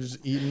yeah, if they're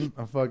just eating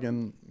a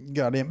fucking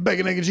goddamn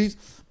bacon, egg, and cheese.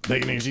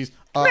 Bacon, egg, and cheese.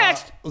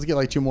 Next. Let's get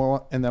like two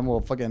more, and then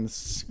we'll fucking.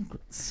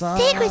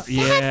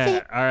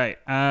 Yeah. All right.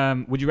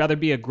 Would you rather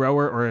be a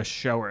grower or a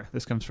shower?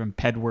 This comes from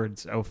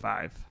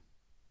Pedwards05.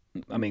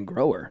 I mean,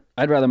 grower.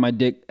 I'd rather my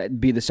dick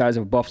be the size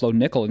of a buffalo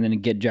nickel and then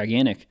get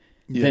gigantic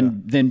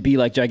than be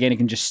like gigantic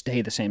and just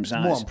stay the same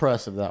size. More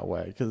impressive that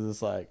way because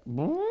it's like.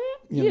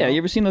 You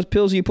ever seen those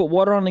pills you put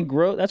water on and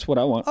grow? That's what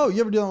I want. Oh,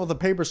 you ever dealing with a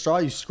paper straw?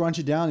 You scrunch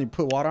it down, you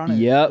put water on it.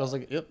 Yep. I was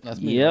like, yep,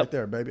 that's me right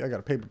there, baby. I got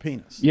a paper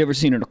penis. You ever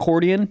seen an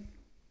accordion?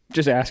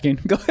 Just asking.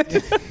 Go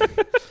ahead.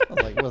 I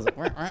was like, was it?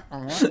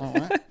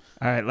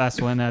 All right,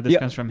 last one. This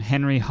comes from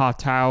Henry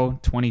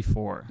Hotau24.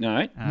 All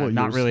right.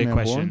 Not really a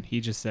question. He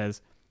just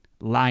says,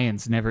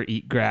 lions never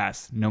eat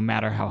grass, no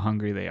matter how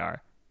hungry they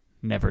are.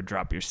 Never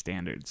drop your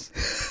standards.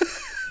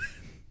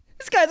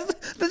 This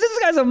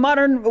guy's a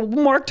modern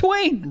Mark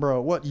Twain.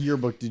 Bro, what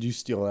yearbook did you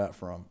steal that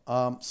from?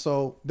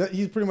 So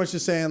he's pretty much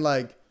just saying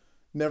like,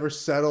 never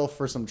settle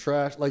for some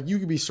trash. Like you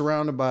could be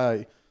surrounded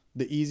by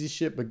the easy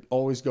shit, but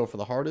always go for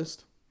the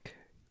hardest.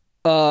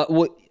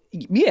 Well,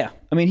 yeah.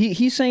 I mean,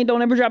 he's saying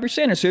don't ever drop your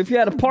standards. So if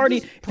you're at a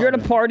party,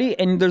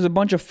 and there's a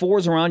bunch of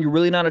fours around, you're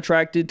really not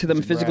attracted to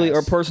them physically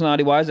or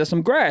personality wise. That's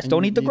some grass.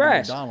 Don't eat the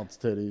grass. McDonald's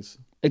titties.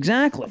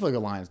 Exactly. I feel like a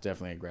lion's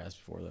definitely ate grass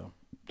before though.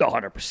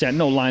 100%.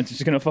 No lions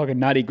just gonna fucking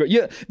not eat grass.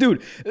 Yeah,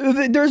 dude.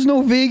 There's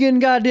no vegan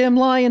goddamn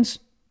lions.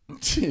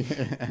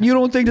 You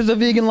don't think there's a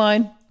vegan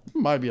line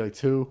Might be like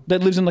 2.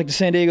 that lives in like the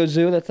San Diego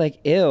Zoo that's like,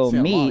 ew,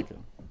 Santa meat? Monica.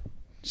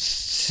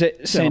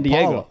 San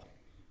Diego. Paula.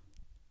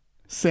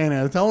 San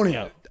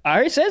Antonio. I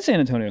already said San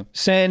Antonio.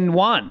 San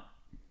Juan.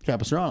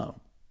 Capistrano.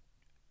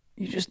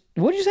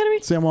 What did you say to me?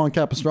 San Juan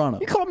Capistrano.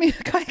 You called me a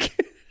kike.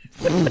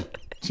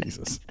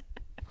 Jesus.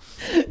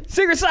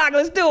 Secret sock,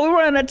 let's do it. We're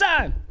running out of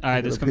time. All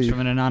right, this comes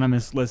from an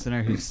anonymous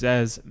listener who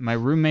says, my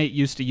roommate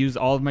used to use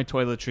all of my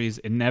toiletries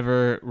and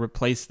never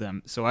replace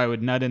them, so I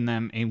would nut in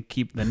them and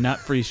keep the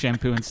nut-free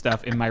shampoo and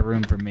stuff in my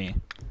room for me.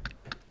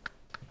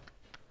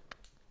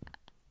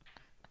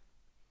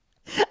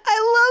 I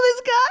love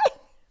this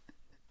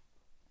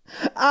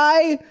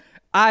guy.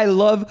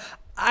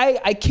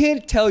 I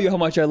can't tell you how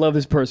much I love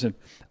this person.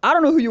 I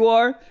don't know who you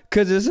are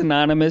because it's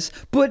anonymous,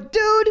 but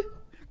dude,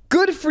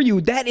 good for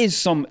you. That is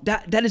some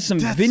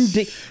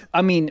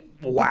I mean,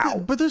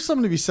 wow. But there's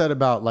something to be said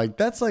about like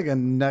that's like a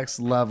next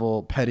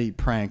level petty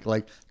prank.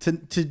 Like to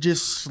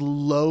just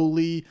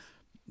slowly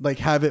like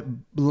have it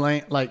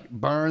like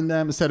burn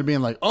them instead of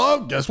being like,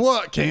 oh, guess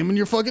what? Came in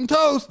your fucking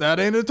toast. That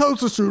ain't a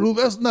toaster strudel.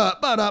 That's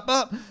not.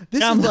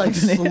 This is like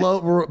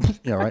slow.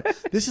 Yeah, right.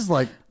 This is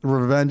like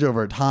revenge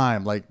over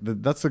time. Like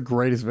that's the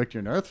greatest victory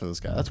on earth for this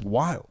guy. That's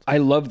wild. I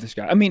love this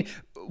guy. I mean,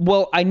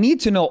 well, I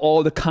need to know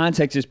all the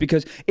context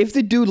because if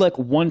the dude like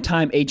one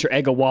time ate your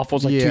egg of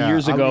waffles like 2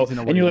 years ago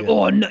and you're like,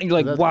 oh, no,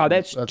 you're like, wow,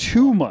 that's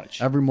too much.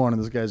 Every morning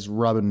this guy's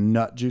rubbing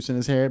nut juice in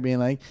his hair, being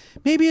like,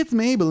 maybe it's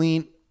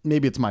Maybelline,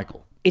 maybe it's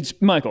Michael. It's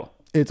Michael.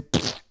 It's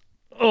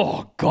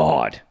oh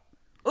God.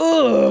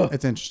 Ugh.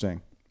 It's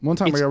interesting. One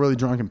time I got really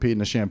drunk and peed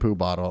in a shampoo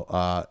bottle.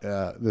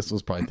 This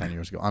was probably 10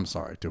 years ago. I'm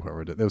sorry to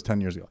whoever did. It was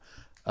 10 years ago.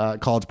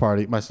 College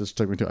party. My sister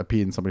took me to. I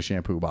peed in somebody's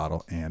shampoo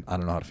bottle, and I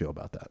don't know how to feel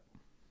about that.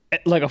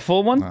 Like a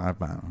full one? I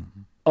don't.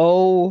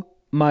 Oh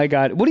my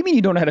God. What do you mean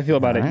you don't know how to feel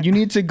about it? You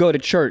need to go to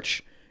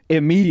church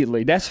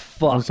immediately. That's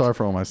fucked. I'm sorry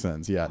for all my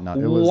sins. Yeah, no,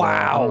 it was.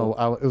 Wow. I don't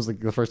know. It was like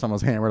the first time I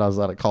was hammered. I was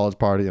at a college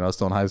party, and I was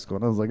still in high school,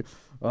 and I was like,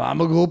 I'm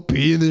gonna go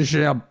pee in this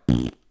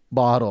shampoo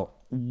bottle.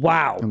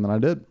 Wow. And then I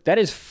did. That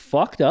is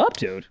fucked up,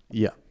 dude.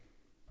 Yeah.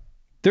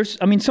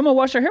 Someone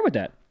washed their hair with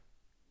that.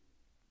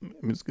 I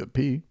mean, it's good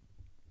pee.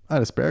 I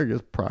had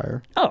asparagus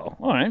prior. Oh,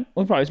 all right.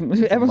 Well,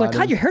 probably everyone's like,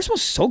 God, your hair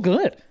smells so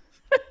good.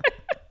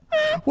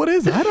 What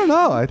is it? I don't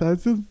know. I thought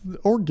it's just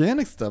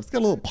organic stuff. It's got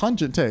a little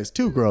pungent taste.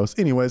 Too gross.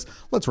 Anyways,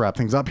 let's wrap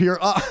things up here.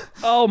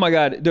 Oh my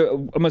God.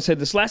 I'm gonna say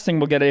this last thing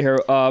we'll get out of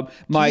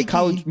here. My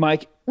college,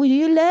 Mike, will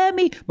you let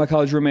me? My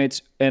college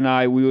roommates and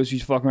I, we always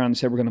used to fuck around and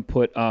said we're gonna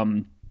put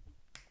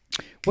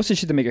what's the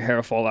shit that make your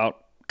hair fall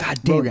out? God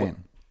damn. Rogaine.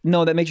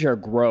 No, that makes your hair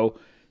grow.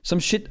 Some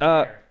shit.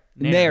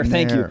 Nair.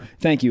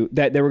 Thank you.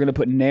 That they were gonna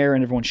put Nair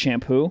in everyone's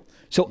shampoo.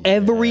 So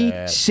every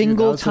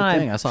single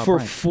time for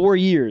 4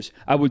 years,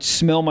 I would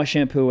smell my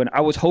shampoo, and I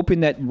was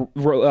hoping that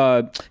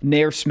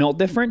Nair smelled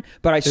different.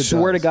 But I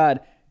swear to God,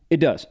 it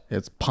does.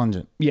 It's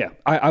pungent. Yeah,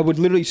 I would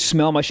literally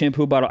smell my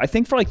shampoo bottle. I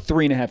think for like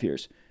 3.5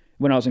 years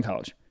when I was in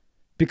college,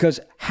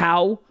 because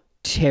how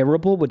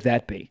terrible would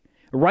that be?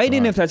 Write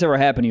in if that's ever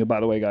happened to you,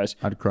 by the way, guys.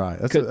 I'd cry.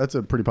 That's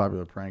a pretty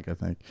popular prank, I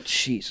think.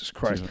 Jesus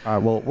Christ. All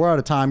right, well, we're out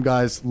of time,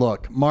 guys.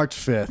 Look, March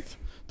 5th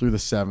through the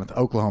 7th,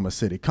 Oklahoma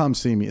City. Come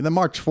see me. And then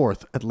March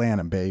 4th,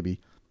 Atlanta, baby.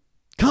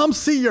 Come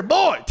see your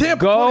boy,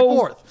 Tampa,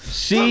 24th.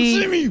 See Come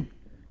see me.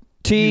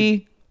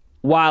 T.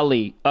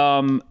 Wally.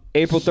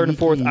 April 3rd and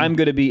 4th, I'm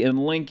going to be in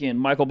Lincoln.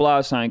 Michael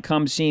Blaustein,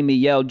 come see me,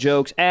 yell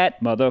jokes at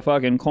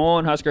motherfucking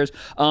Cornhuskers.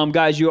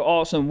 Guys, you're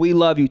awesome. We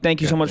love you.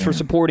 Thank you so much for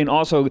supporting.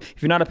 Also,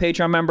 if you're not a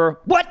Patreon member,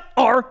 what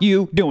are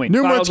you doing?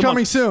 New merch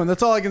coming soon.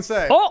 That's all I can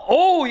say.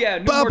 Oh yeah.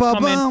 New merch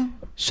coming.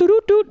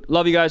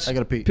 Love you guys. I got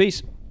to pee.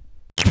 Peace.